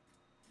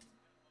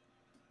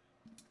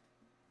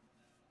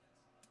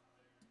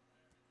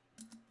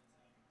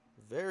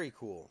 Very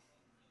cool.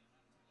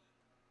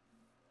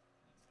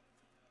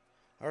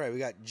 All right, we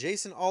got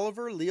Jason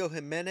Oliver, Leo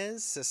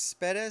Jimenez,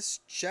 Cespedes,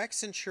 Jack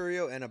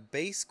Centurio, and a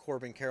base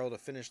Corbin Carroll to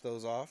finish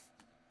those off.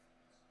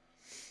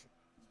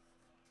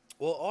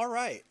 Well, all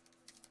right.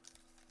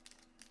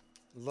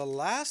 The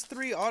last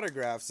 3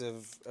 autographs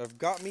have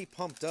got me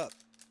pumped up.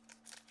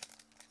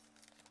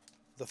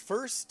 The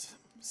first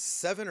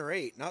 7 or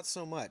 8, not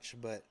so much,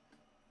 but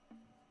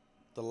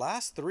the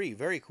last 3,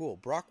 very cool.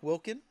 Brock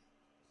Wilken,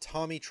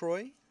 Tommy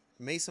Troy,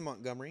 Mason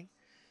Montgomery,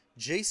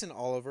 Jason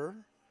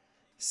Oliver,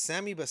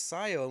 Sammy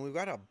Basayo, and we've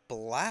got a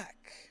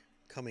black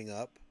coming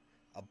up,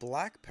 a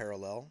black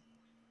parallel.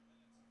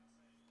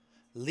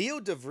 Leo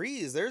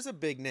DeVries, there's a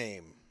big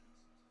name.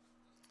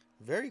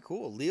 Very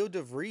cool, Leo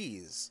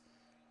DeVries.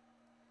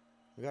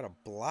 We got a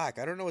black.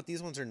 I don't know what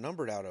these ones are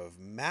numbered out of.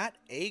 Matt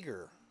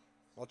Ager.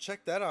 I'll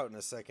check that out in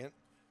a second.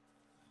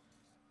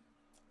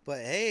 But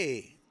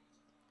hey,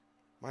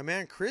 my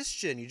man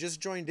Christian, you just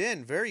joined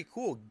in. Very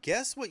cool.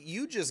 Guess what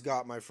you just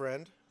got, my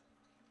friend?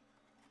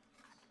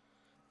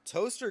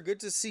 Toaster, good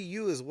to see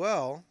you as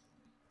well.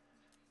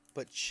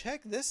 But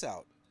check this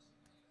out.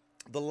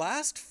 The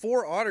last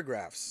 4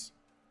 autographs.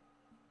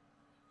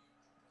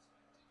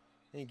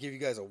 Let me give you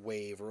guys a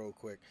wave real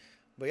quick.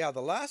 But yeah,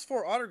 the last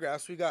 4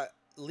 autographs, we got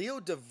Leo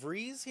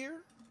DeVries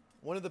here.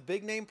 One of the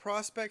big name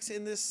prospects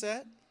in this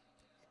set.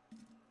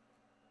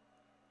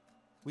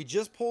 We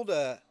just pulled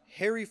a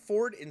Harry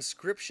Ford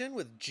inscription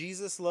with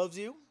Jesus Loves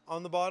You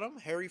on the bottom.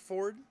 Harry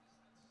Ford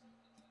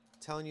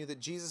telling you that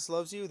Jesus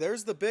loves you.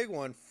 There's the big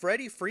one,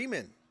 Freddie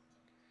Freeman.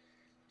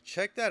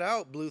 Check that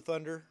out, Blue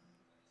Thunder.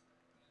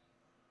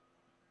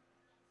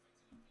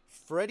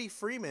 Freddie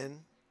Freeman.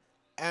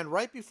 And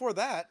right before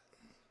that,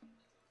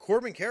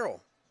 Corbin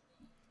Carroll.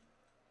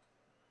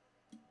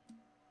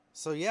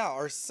 So yeah,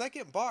 our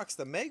second box,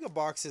 the Mega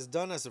Box, has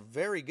done us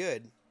very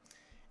good.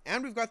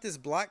 And we've got this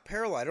black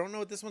parallel. I don't know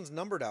what this one's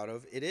numbered out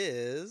of. It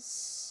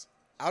is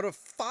out of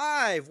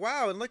 5.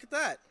 Wow, and look at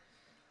that.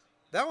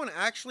 That one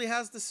actually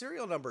has the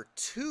serial number.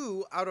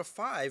 2 out of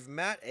 5,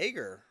 Matt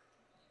Ager.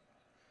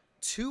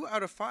 2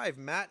 out of 5,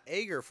 Matt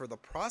Ager for the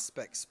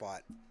prospect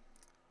spot.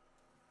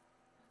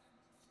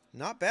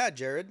 Not bad,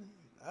 Jared.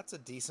 That's a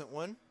decent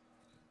one.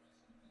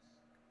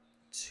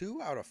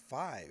 2 out of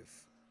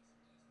 5.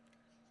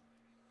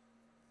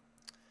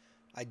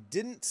 I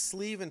didn't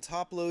sleeve and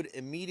top load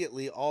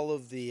immediately all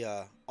of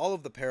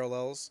the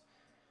parallels,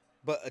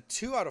 but a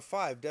 2 out of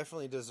 5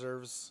 definitely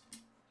deserves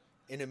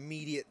an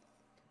immediate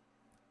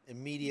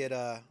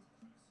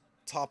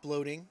top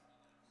loading.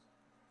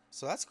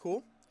 So that's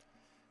cool.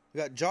 We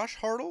got Josh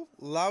Hartle,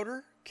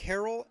 Louder,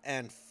 Carroll,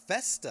 and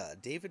Festa.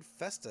 David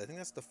Festa. I think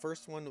that's the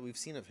first one that we've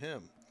seen of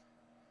him.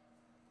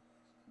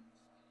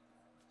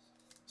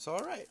 So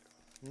all right,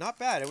 not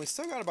bad, and we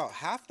still got about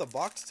half the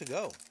box to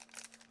go.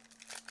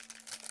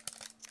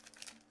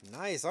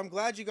 Nice. I'm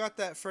glad you got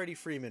that Freddie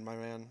Freeman, my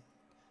man.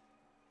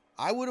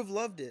 I would have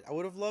loved it. I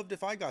would have loved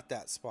if I got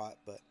that spot,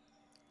 but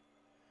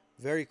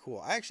very cool.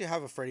 I actually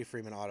have a Freddie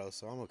Freeman auto,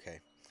 so I'm okay.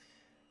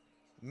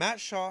 Matt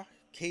Shaw,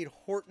 Cade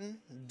Horton,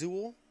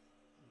 duel.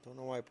 Don't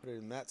know why I put it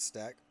in that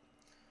stack.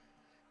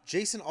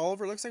 Jason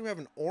Oliver. Looks like we have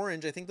an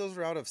orange. I think those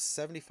are out of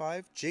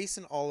 75.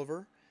 Jason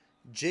Oliver,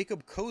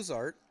 Jacob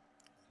Cozart,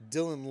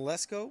 Dylan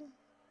Lesko,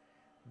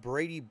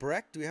 Brady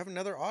Breck. Do we have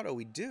another auto?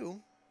 We do.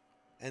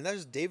 And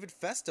there's David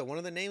Festa, one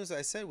of the names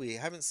I said we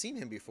haven't seen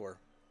him before.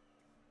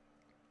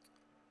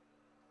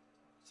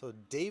 So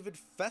David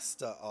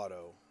Festa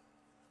auto.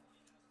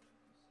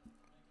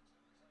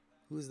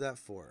 Who is that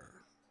for?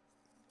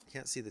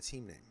 Can't see the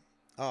team name.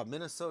 Oh,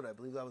 Minnesota. I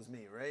believe that was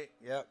me, right?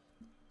 Yep.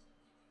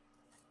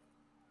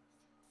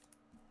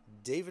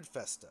 David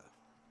Festa.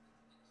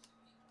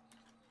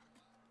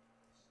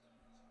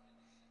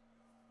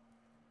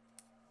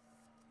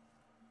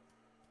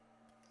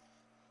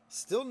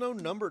 Still no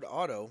numbered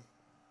auto.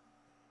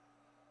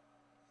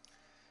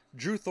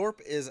 Drew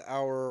Thorpe is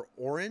our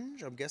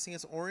orange. I'm guessing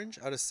it's orange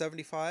out of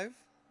 75.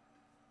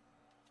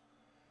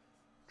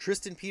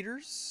 Tristan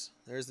Peters.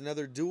 There's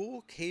another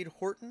duel. Cade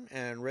Horton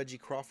and Reggie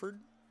Crawford.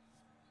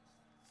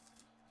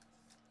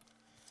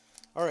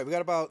 All right, we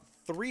got about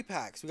 3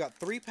 packs. We got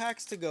 3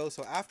 packs to go.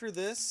 So after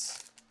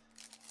this,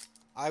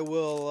 I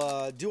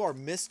will do our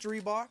mystery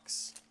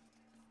box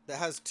that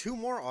has 2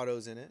 more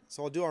autos in it.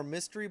 So I'll do our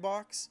mystery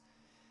box.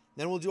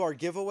 Then we'll do our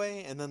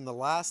giveaway. And then the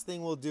last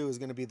thing we'll do is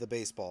going to be the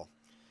baseball.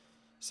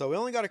 So we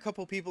only got a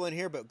couple people in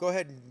here, but go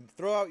ahead and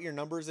throw out your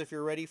numbers if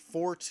you're ready.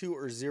 4, 2,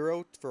 or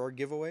 0 for our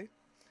giveaway.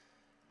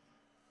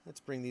 Let's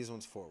bring these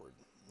ones forward.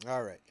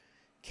 All right.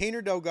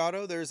 Kaner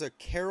Delgado. There's a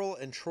Carroll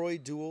and Troy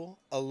duel.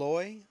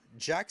 Aloy,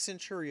 Jackson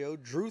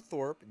Churio, Drew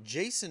Thorpe,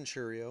 Jason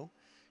Churio,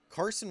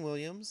 Carson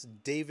Williams,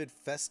 David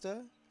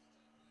Festa,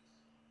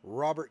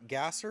 Robert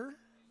Gasser.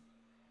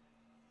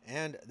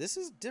 And this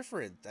is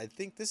different. I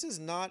think this is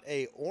not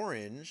a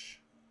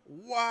orange.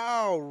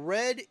 Wow.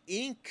 Red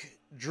ink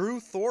Drew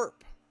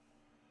Thorpe.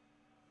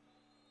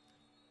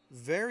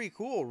 Very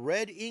cool.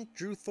 Red ink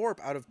Drew Thorpe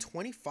out of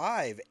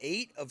 25.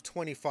 8 of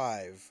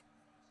 25.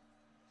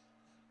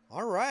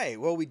 All right.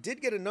 Well, we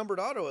did get a numbered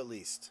auto at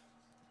least.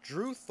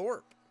 Drew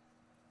Thorpe.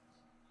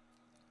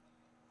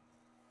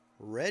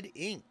 Red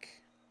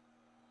ink.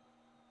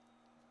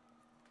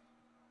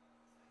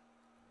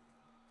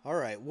 All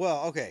right.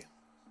 Well, okay.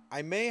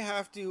 I may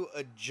have to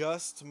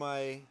adjust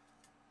my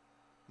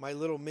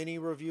little mini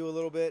review a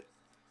little bit,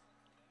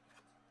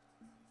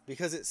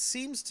 because it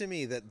seems to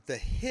me that the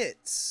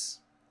hits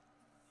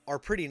are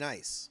pretty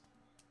nice.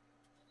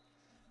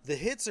 The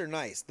hits are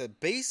nice. The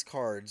base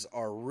cards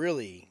are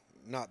really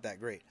not that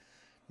great.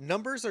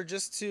 Numbers are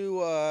just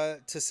to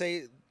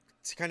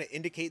kind of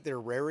indicate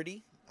their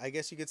rarity, I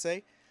guess you could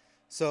say.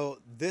 So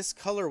this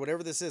color,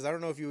 whatever this is, I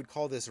don't know if you would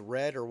call this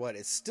red or what.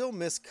 It's still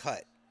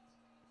miscut.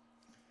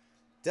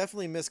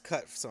 Definitely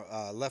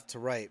miscut left to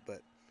right,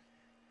 but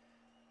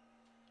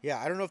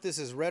yeah, I don't know if this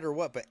is red or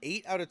what, but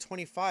 8 out of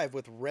 25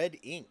 with red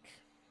ink.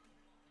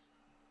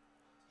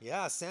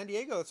 Yeah, San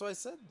Diego, that's what I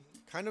said.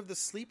 Kind of the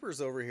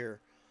sleepers over here.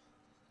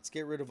 Let's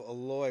get rid of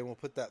Aloy, and we'll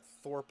put that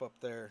Thorpe up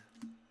there.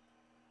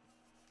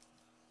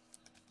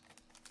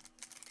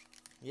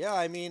 Yeah,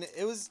 I mean,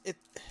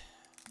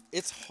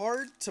 it's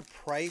hard to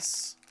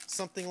price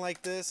something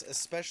like this,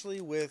 especially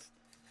with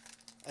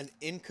an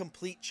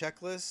incomplete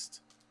checklist.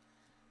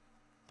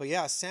 But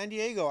yeah, San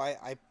Diego,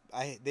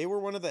 they were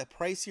one of the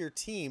pricier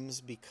teams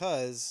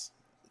because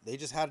they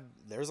just had,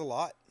 there's a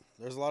lot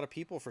of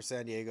people for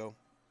San Diego.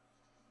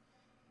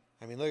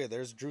 I mean, look at,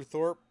 there's Drew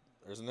Thorpe.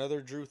 There's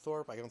another Drew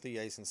Thorpe. I don't think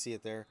you guys can see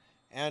it there.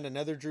 And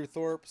another Drew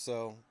Thorpe.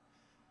 So,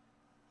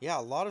 yeah,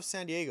 a lot of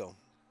San Diego.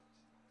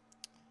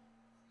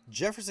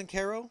 Jefferson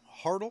Caro,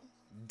 Hartle,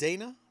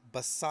 Dana,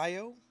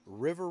 Basayo,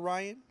 River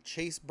Ryan,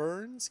 Chase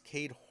Burns,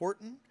 Cade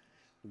Horton,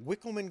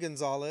 Wickelman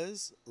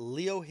Gonzalez,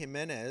 Leo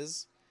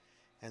Jimenez.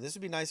 And this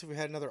would be nice if we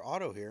had another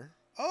auto here.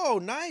 Oh,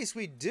 nice.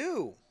 We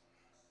do.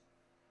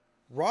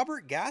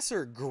 Robert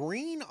Gasser,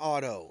 green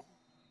auto.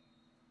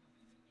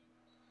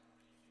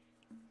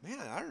 Man,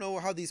 I don't know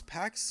how these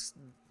packs,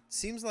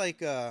 seems like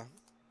they're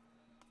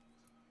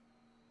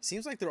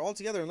all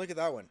together. And look at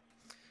that one.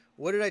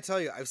 What did I tell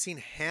you? I've seen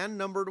hand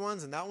numbered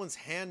ones, and that one's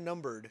hand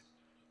numbered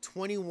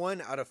 21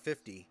 out of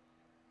 50.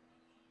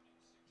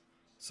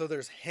 So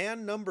there's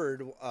hand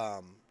numbered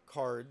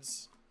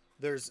cards.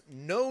 There's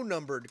no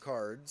numbered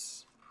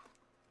cards.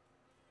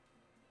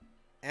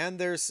 And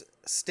there's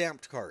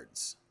stamped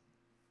cards.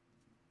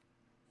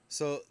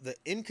 So the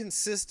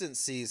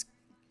inconsistencies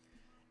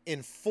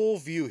in full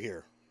view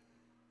here.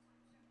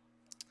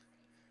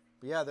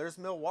 But yeah, there's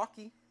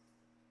Milwaukee.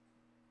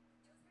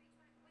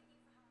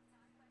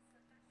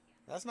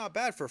 That's not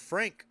bad for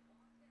Frank.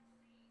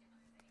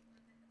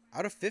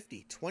 Out of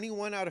 50.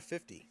 21 out of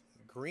 50.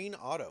 Green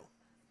auto.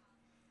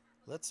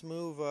 Let's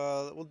move,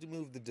 we'll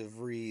move the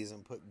DeVries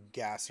and put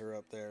Gasser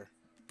up there.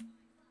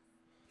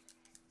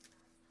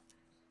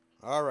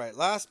 All right,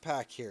 last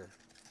pack here.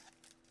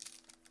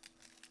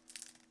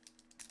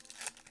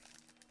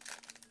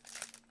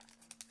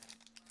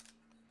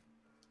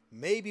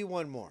 Maybe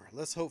one more.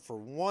 Let's hope for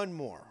one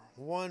more.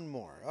 One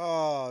more.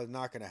 Oh,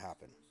 not going to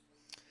happen.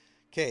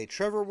 Okay,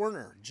 Trevor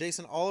Werner,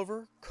 Jason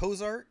Oliver,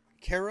 Cozart,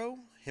 Caro,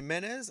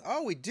 Jimenez.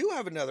 Oh, we do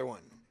have another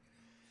one.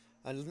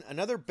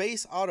 Another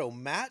base auto,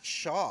 Matt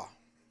Shaw.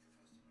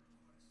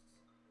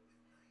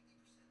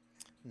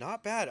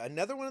 Not bad.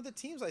 Another one of the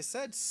teams I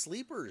said,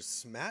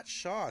 sleepers. Matt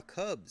Shaw,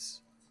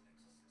 Cubs.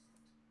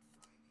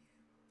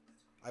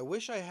 I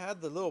wish I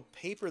had the little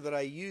paper that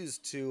I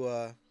used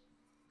to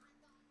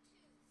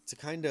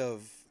kind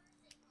of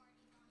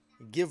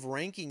give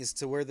rankings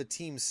to where the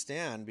teams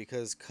stand,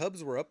 because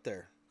Cubs were up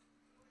there.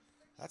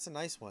 That's a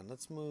nice one.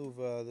 Let's move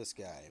this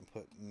guy and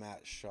put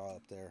Matt Shaw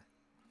up there.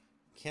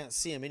 Can't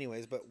see him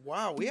anyways, but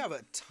wow, we have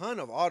a ton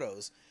of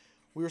autos.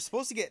 We were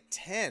supposed to get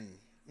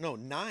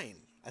 9.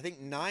 I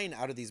think 9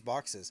 out of these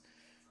boxes.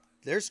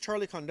 There's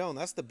Charlie Condon.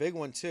 That's the big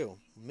one too.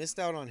 Missed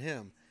out on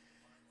him.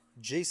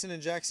 Jason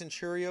and Jackson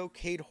Churio,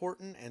 Cade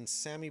Horton, and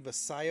Sammy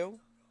Basayo.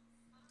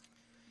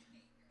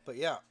 But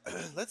yeah,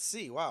 let's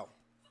see. Wow.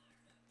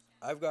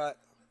 I've got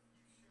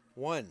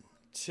 1,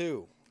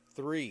 2,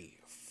 3,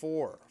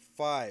 4,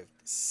 5,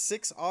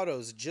 6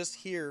 autos just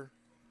here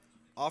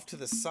off to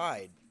the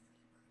side.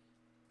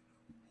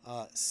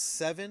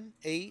 7,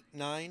 8,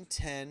 9,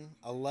 10,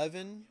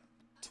 11,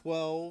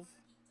 12,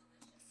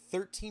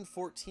 13,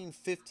 14,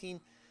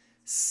 15,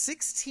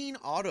 16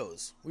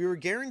 autos. We were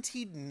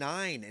guaranteed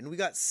 9, and we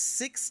got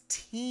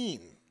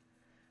 16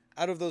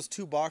 out of those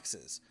 2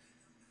 boxes.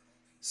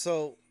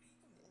 So,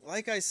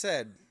 like I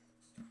said,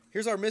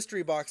 here's our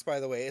mystery box, by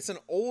the way. It's an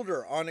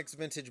older Onyx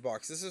vintage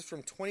box. This is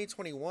from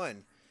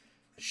 2021.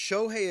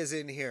 Shohei is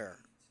in here.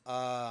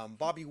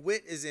 Bobby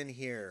Witt is in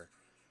here.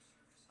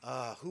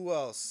 Who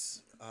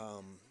else?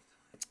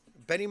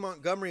 Benny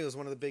Montgomery was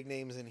one of the big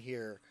names in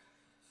here.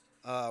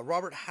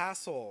 Robert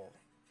Hassel,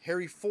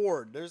 Harry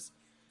Ford. There's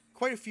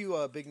quite a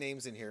few big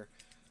names in here.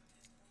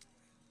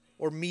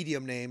 Or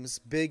medium names.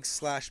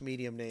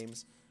 Big/medium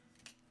names.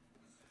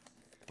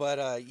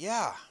 But,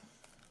 yeah.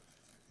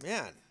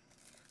 Man.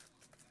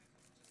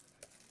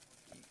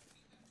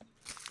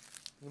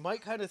 You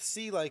might kind of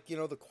see, like, you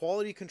know, the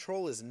quality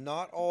control is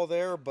not all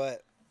there,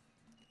 but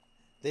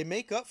they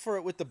make up for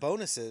it with the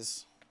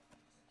bonuses.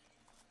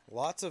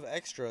 Lots of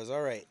extras.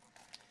 All right.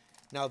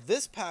 Now,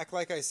 this pack,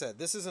 like I said,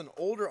 this is an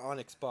older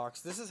Onyx box.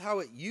 This is how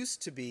it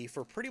used to be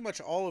for pretty much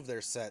all of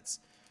their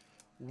sets.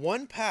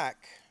 One pack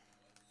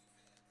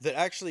that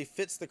actually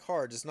fits the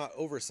cards is not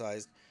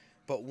oversized,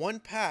 but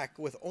one pack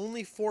with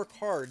only 4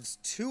 cards,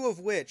 2 of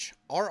which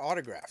are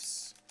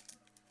autographs.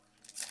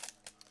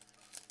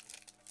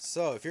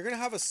 So, if you're going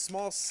to have a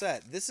small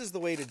set, this is the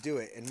way to do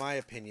it, in my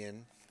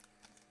opinion,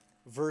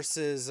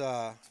 versus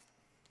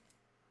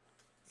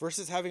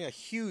having a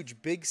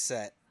huge big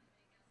set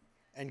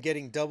and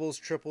getting doubles,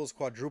 triples,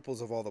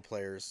 quadruples of all the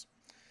players.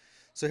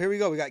 So here we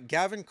go. We got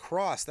Gavin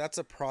Cross. That's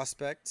a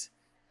prospect.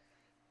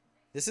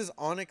 This is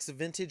Onyx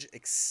Vintage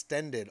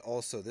Extended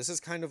also. This is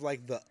kind of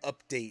like the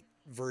update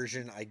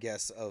version, I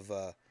guess, of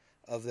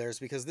theirs,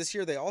 because this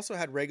year they also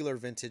had regular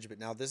Vintage, but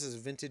now this is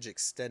Vintage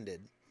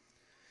Extended.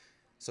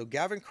 So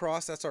Gavin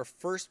Cross, that's our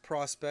first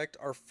prospect.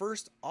 Our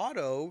first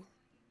auto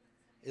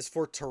is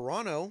for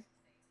Toronto,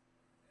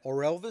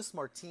 Orelvis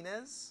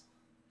Martinez.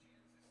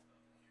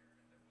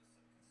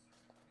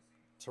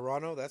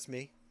 Toronto, that's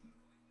me.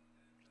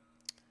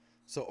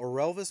 So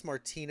Orelvis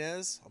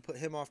Martinez, I'll put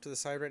him off to the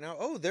side right now.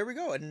 Oh, there we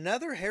go.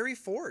 Another Harry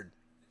Ford.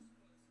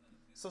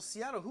 So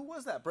Seattle, who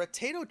was that?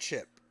 Potato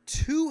Chip.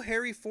 2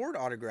 Harry Ford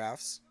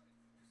autographs.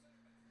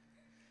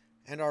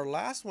 And our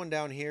last one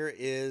down here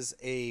is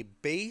a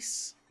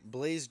base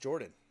Blaze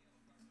Jordan.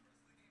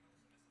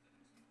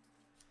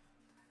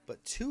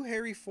 But 2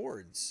 Harry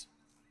Fords.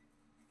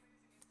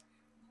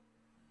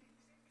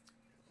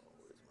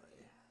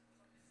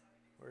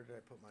 Where did I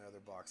put my other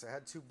box? I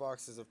had 2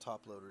 boxes of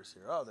top loaders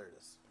here. Oh, there it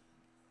is.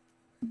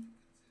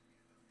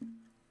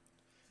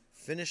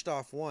 Finished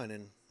off one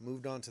and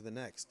moved on to the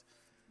next.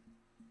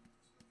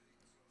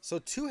 So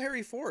 2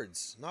 Harry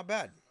Fords. Not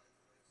bad.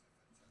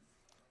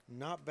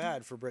 Not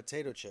bad for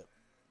Potato Chip.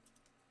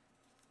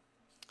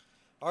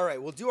 All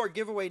right, we'll do our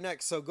giveaway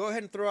next. So go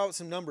ahead and throw out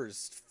some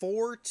numbers.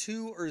 4,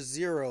 2, or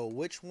 0.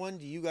 Which one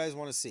do you guys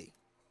want to see?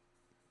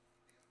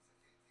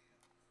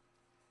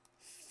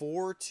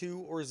 4, 2,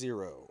 or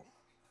 0.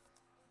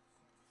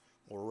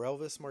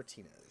 Orelvis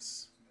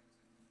Martinez.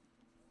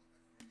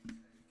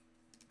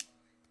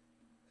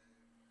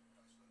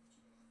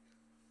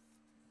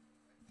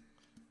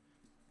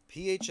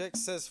 PHX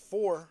says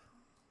 4.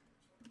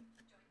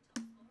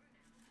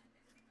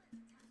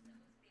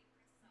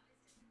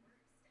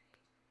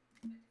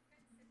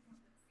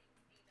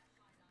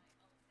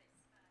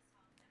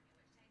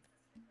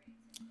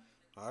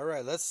 All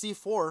right, let's see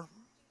 4.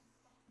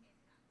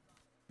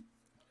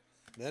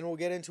 Then we'll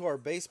get into our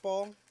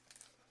baseball.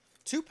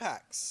 2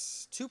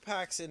 packs. 2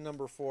 packs in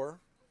number 4.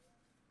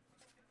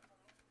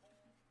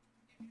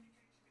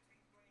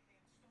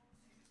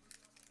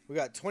 We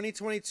got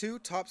 2022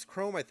 Topps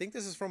Chrome. I think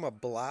this is from a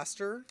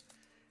blaster.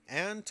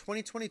 And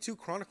 2022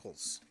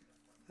 Chronicles.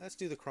 Let's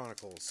do the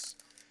Chronicles.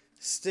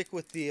 Stick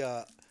with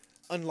the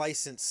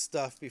unlicensed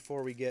stuff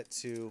before we get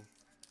to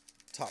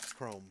Topps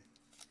Chrome.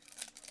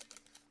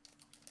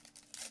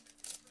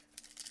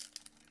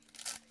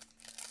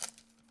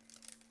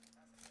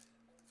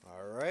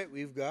 All right,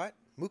 we've got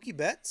Mookie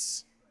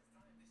Betts.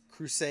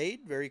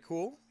 Crusade, very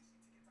cool.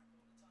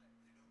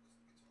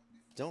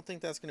 Don't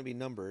think that's going to be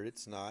numbered.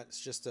 It's not.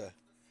 It's just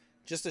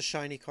a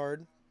shiny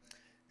card.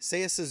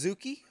 Seiya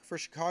Suzuki for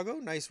Chicago.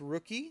 Nice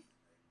rookie.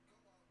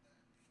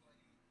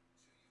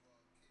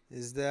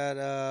 Is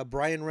that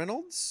Brian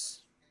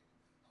Reynolds?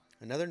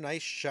 Another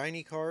nice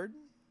shiny card.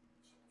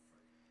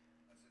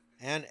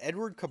 And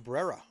Edward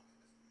Cabrera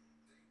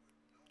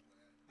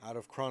out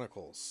of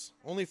Chronicles.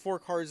 Only 4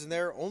 cards in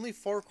there. Only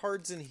 4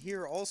 cards in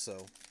here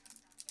also.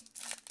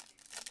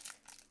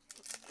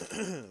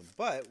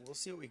 But we'll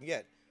see what we can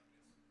get.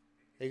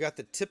 They got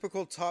the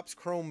typical Topps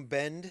Chrome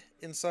bend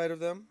inside of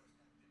them.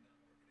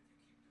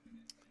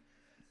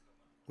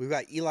 We've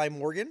got Eli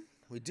Morgan.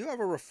 We do have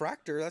a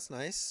refractor. That's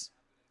nice.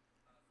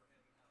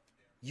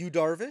 Yu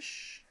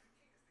Darvish.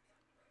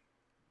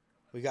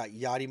 We got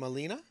Yadi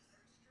Molina.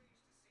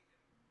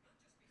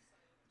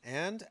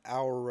 And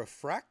our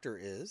refractor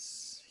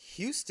is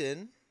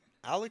Houston,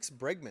 Alex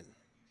Bregman.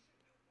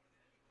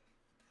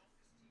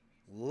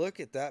 Look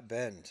at that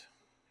bend.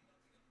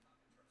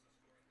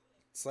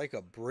 It's like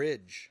a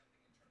bridge.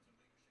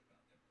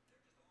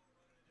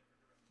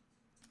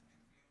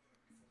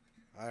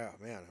 Oh,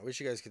 man, I wish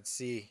you guys could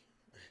see.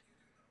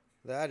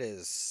 That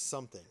is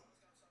something.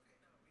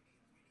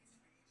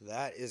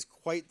 That is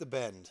quite the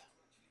bend.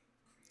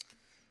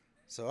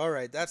 So, all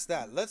right, that's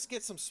that. Let's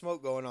get some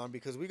smoke going on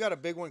because we got a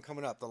big one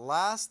coming up. The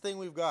last thing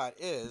we've got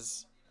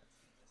is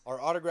our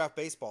autographed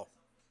baseball.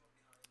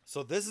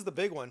 So this is the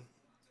big one.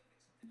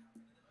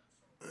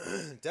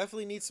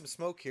 Definitely need some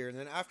smoke here. And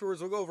then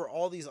afterwards, we'll go over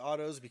all these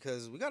autos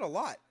because we got a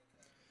lot.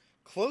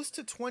 Close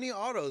to 20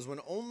 autos when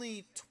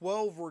only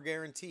 12 were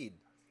guaranteed.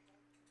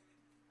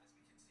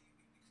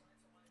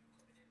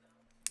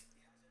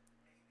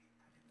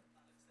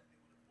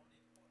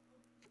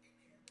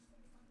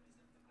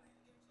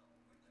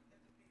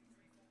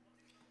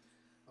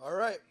 All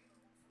right.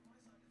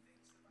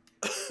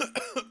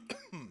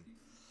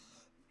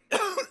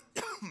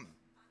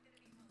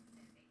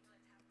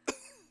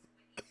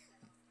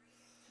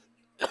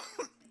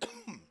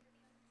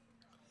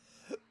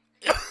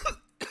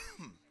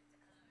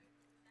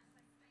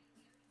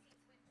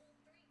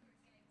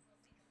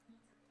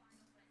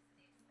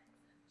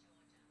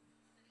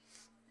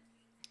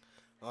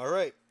 All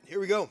right, here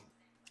we go.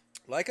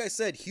 Like I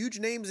said, huge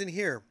names in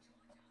here.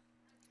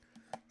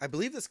 I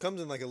believe this comes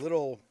in like a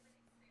little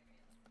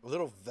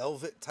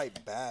velvet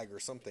type bag or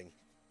something.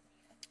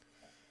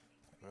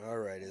 All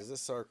right, is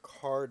this our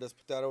card? Let's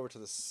put that over to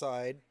the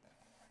side.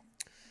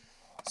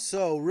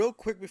 So real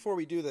quick before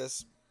we do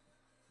this,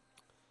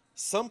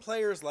 some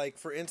players, like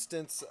for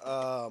instance,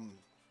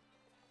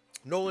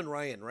 Nolan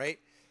Ryan, right?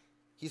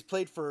 He's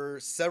played for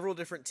several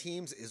different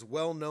teams, is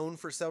well known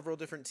for several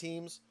different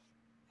teams.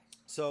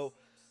 So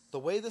the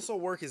way this will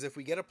work is if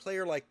we get a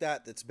player like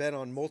that that's been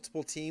on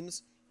multiple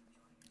teams,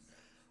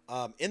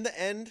 in the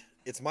end,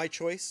 it's my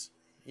choice.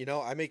 You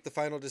know, I make the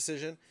final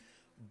decision.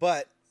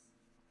 But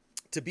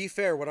to be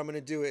fair, what I'm going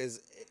to do is,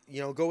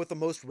 you know, go with the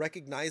most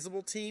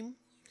recognizable team.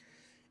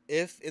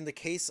 If in the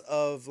case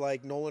of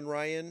like Nolan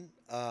Ryan,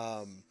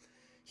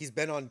 he's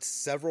been on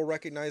several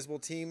recognizable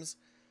teams,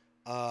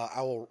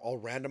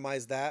 I'll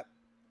randomize that.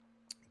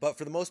 But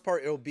for the most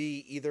part, it'll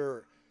be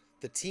either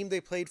the team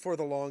they played for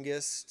the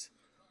longest,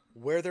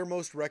 where they're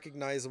most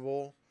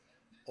recognizable,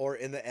 or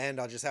in the end,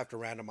 I'll just have to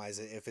randomize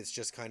it if it's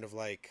just kind of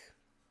like,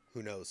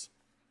 who knows.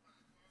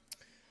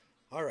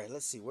 All right,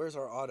 let's see. Where's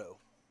our auto?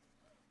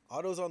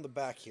 Auto's on the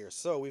back here.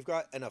 So we've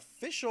got an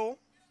official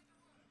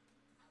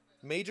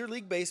Major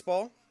League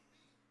Baseball.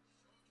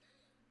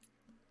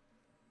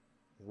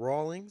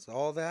 Rawlings,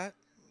 all that.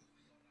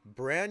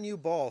 Brand new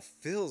ball.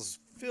 Feels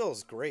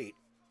great.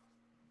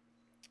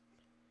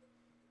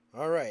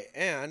 All right,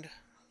 and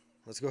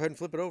let's go ahead and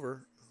flip it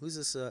over. Who's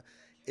this?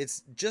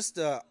 It's just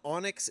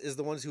Onyx is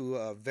the ones who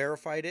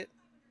verified it.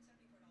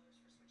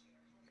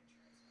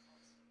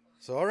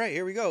 So, all right,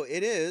 here we go.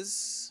 It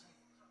is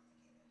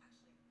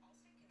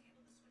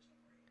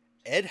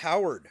Ed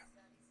Howard.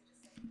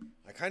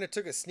 I kind of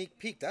took a sneak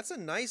peek. That's a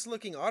nice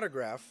looking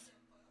autograph.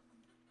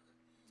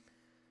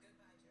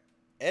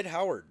 Ed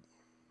Howard.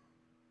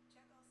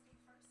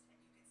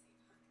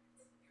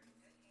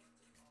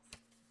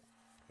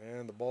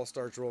 And the ball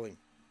starts rolling.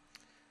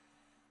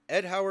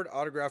 Ed Howard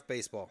autographed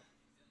baseball.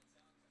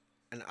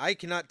 And I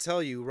cannot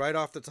tell you right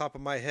off the top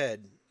of my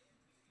head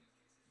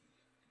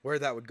where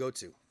that would go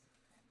to.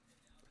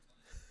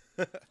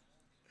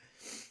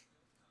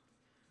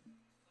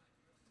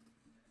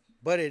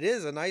 But it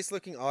is a nice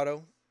looking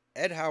auto.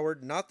 Ed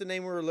Howard, not the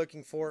name we were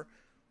looking for.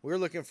 We were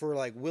looking for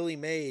like Willie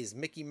Mays,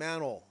 Mickey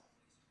Mantle,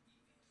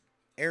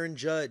 Aaron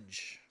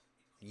Judge,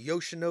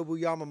 Yoshinobu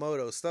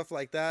Yamamoto, stuff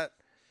like that.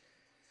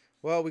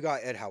 Well, we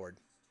got Ed Howard.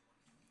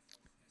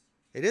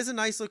 It is a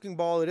nice looking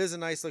ball. It is a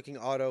nice looking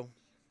auto.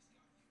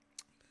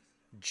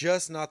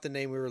 Just not the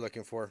name we were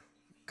looking for.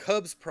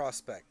 Cubs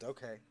prospect.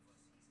 Okay.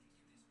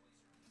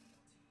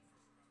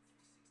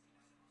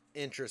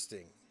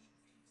 Interesting.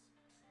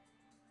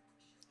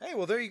 Hey,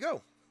 well, there you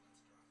go.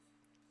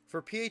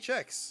 For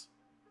PHX.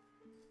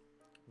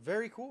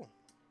 Very cool.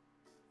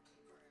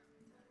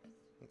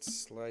 Let's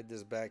slide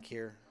this back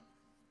here.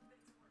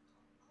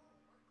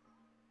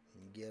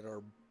 And get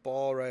our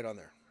ball right on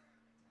there.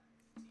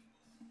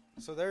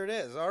 So there it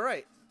is. All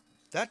right.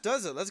 That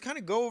does it. Let's kind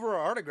of go over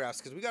our autographs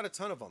because we got a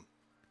ton of them.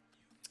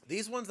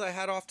 These ones I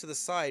had off to the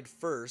side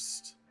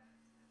first.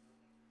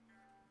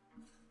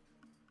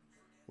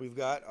 We've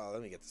got... Oh,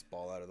 let me get this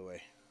ball out of the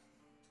way.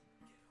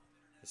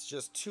 It's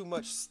just too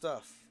much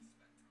stuff.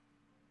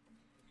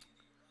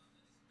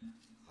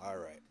 All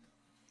right.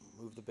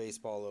 Move the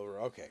baseball over.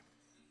 Okay.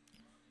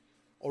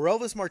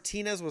 Orelvis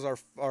Martinez was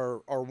our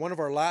one of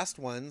our last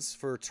ones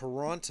for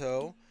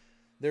Toronto.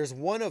 There's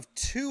one of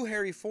two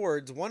Harry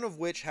Fords, one of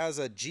which has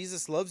a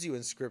Jesus Loves You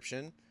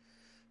inscription.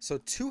 So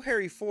 2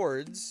 Harry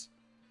Fords.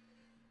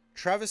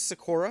 Travis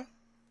Sikora,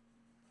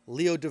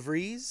 Leo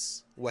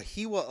DeVries,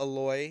 Wahiwa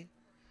Aloy,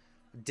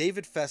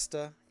 David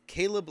Festa,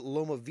 Caleb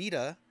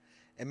Lomavita,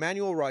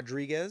 Emmanuel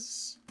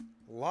Rodriguez,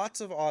 lots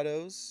of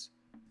autos,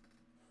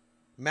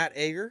 Matt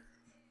Ager,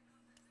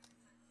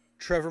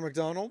 Trevor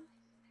McDonald,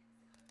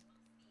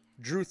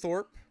 Drew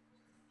Thorpe.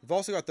 We've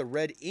also got the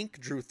red ink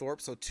Drew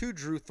Thorpe, so 2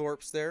 Drew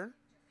Thorpes there.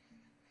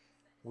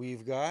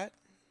 We've got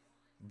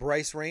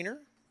Bryce Rayner,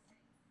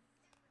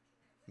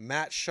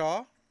 Matt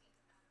Shaw.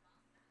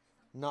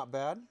 Not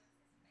bad.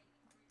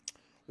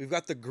 We've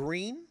got the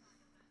green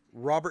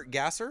Robert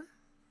Gasser.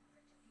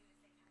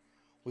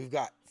 We've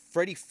got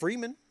Freddie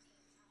Freeman.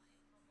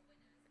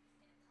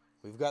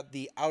 We've got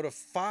the out of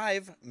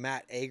 5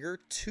 Matt Ager,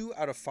 2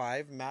 out of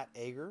 5 Matt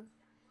Ager.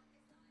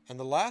 And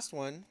the last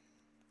one,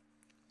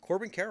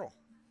 Corbin Carroll.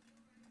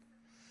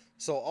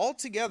 So all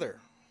together,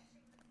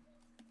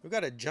 we've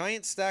got a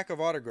giant stack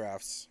of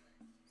autographs.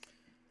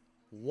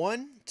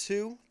 1,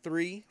 2,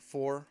 3,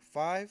 4,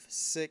 5,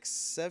 6,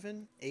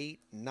 7, 8,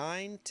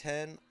 9,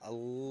 10,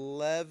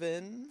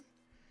 11,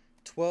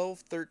 12,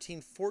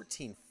 13,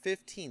 14,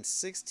 15,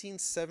 16,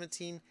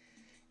 17,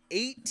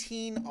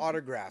 18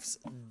 autographs.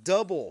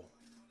 Double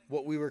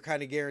what we were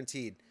kind of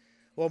guaranteed.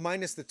 Well,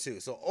 minus the 2.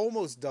 So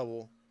almost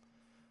double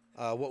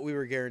what we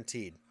were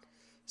guaranteed.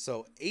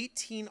 So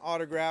 18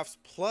 autographs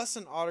plus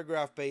an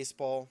autograph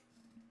baseball.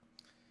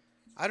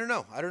 I don't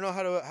know. I don't know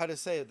how to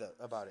say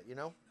about it, you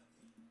know?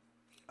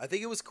 I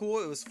think it was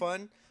cool. It was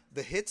fun.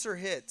 The hits are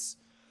hits.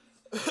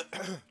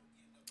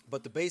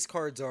 But the base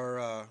cards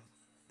are,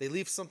 they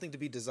leave something to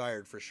be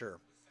desired for sure.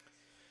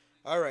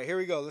 All right, here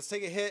we go. Let's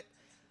take a hit.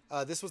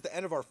 This was the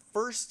end of our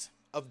first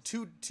of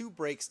two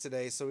breaks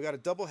today. So we got a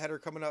double header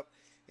coming up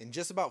in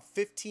just about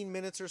 15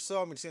 minutes or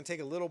so. I'm just going to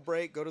take a little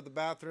break, go to the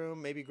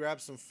bathroom, maybe grab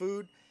some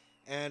food.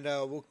 And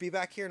we'll be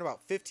back here in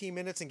about 15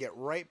 minutes and get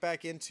right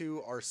back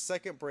into our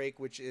second break,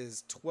 which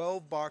is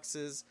 12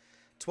 boxes,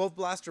 12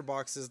 blaster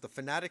boxes, the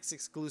Fanatics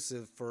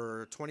exclusive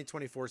for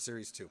 2024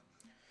 Series 2.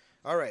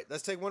 All right,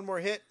 let's take one more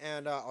hit,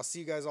 and I'll see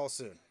you guys all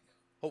soon,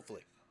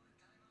 hopefully.